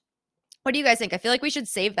 which, what do you guys think? I feel like we should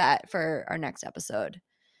save that for our next episode.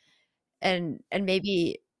 And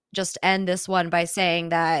maybe just end this one by saying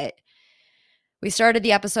that we started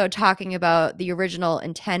the episode talking about the original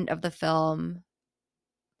intent of the film.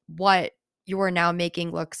 What you are now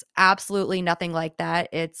making looks absolutely nothing like that.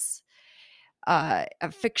 It's a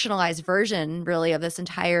fictionalized version really of this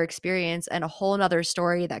entire experience and a whole nother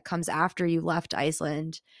story that comes after you left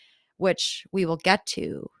Iceland, which we will get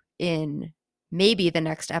to in maybe the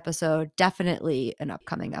next episode, definitely an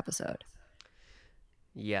upcoming episode.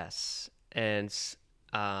 Yes. And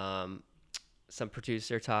some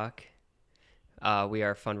producer talk. We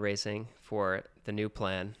are fundraising for the new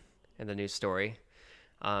plan and the new story.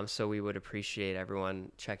 So we would appreciate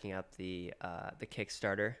everyone checking out the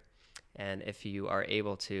Kickstarter. And if you are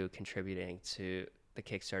able to, contributing to the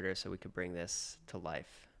Kickstarter so we could bring this to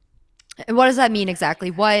life. And what does that mean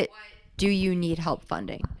exactly? What do you need help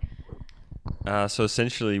funding? So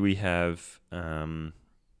essentially we have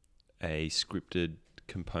a scripted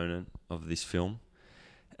component of this film,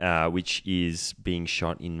 which is being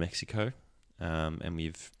shot in Mexico. And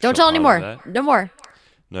we've Don't tell anymore. No more.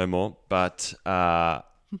 No more. But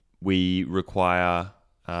we require,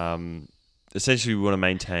 essentially we want to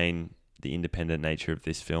maintain the independent nature of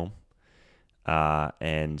this film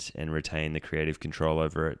and retain the creative control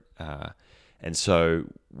over it. And so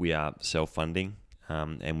we are self-funding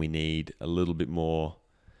and we need a little bit more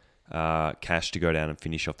cash to go down and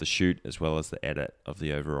finish off the shoot as well as the edit of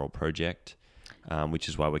the overall project, which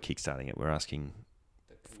is why we're kickstarting it. We're asking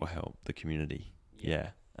for help, the community. Yeah.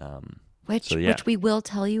 Which we will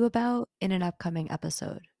tell you about in an upcoming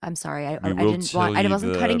episode. I'm sorry, I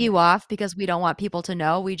wasn't cutting you off because we don't want people to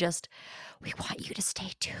know. We want you to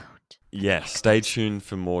stay tuned. Yeah, stay tuned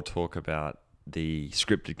for more talk about the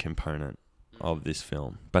scripted component of this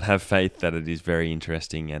film. But have faith that it is very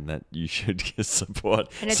interesting and that you should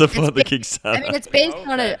support the Kickstarter. I mean, it's based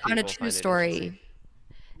on a true story.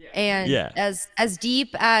 And as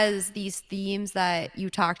deep as these themes that you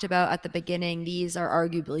talked about at the beginning, these are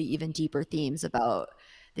arguably even deeper themes about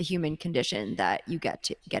the human condition that you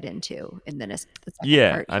get into in the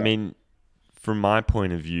second part. I mean, from my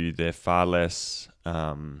point of view, they're far less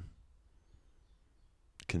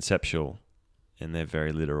conceptual and they're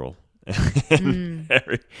very literal.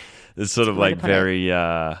 It's sort of like very,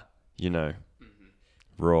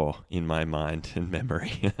 raw in my mind and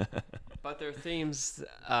memory. But they're themes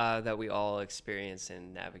that we all experience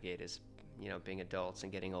and navigate as, being adults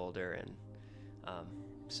and getting older. And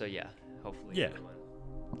hopefully everyone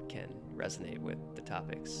can resonate with the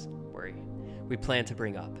topics we plan to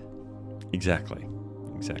bring up. Exactly.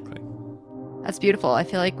 That's beautiful. I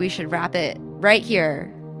feel like we should wrap it right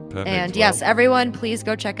here. Perfect. And yes, everyone, please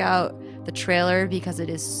go check out the trailer because it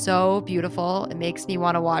is so beautiful. It makes me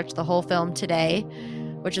want to watch the whole film today,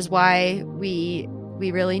 which is why we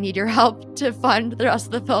really need your help to fund the rest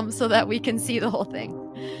of the film so that we can see the whole thing.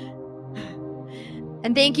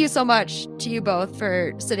 And thank you so much to you both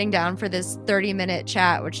for sitting down for this 30-minute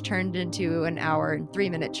chat, which turned into an hour and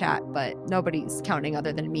 3-minute chat, but nobody's counting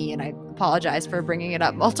other than me, and I apologize for bringing it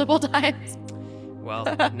up multiple times. Well,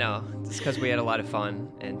 no, it's because we had a lot of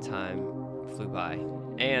fun and time flew by,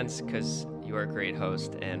 and because you are a great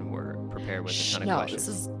host and we're prepared with a ton of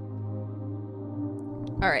questions.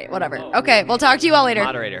 All right, whatever. Okay, we'll talk to you all later.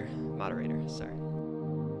 Moderator, sorry.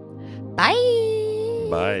 Bye.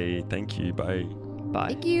 Bye. Thank you. Bye. Bye.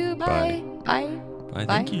 Thank you. Bye. Bye. Bye.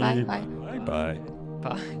 Thank you. Bye. Bye. Bye.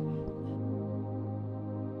 Bye.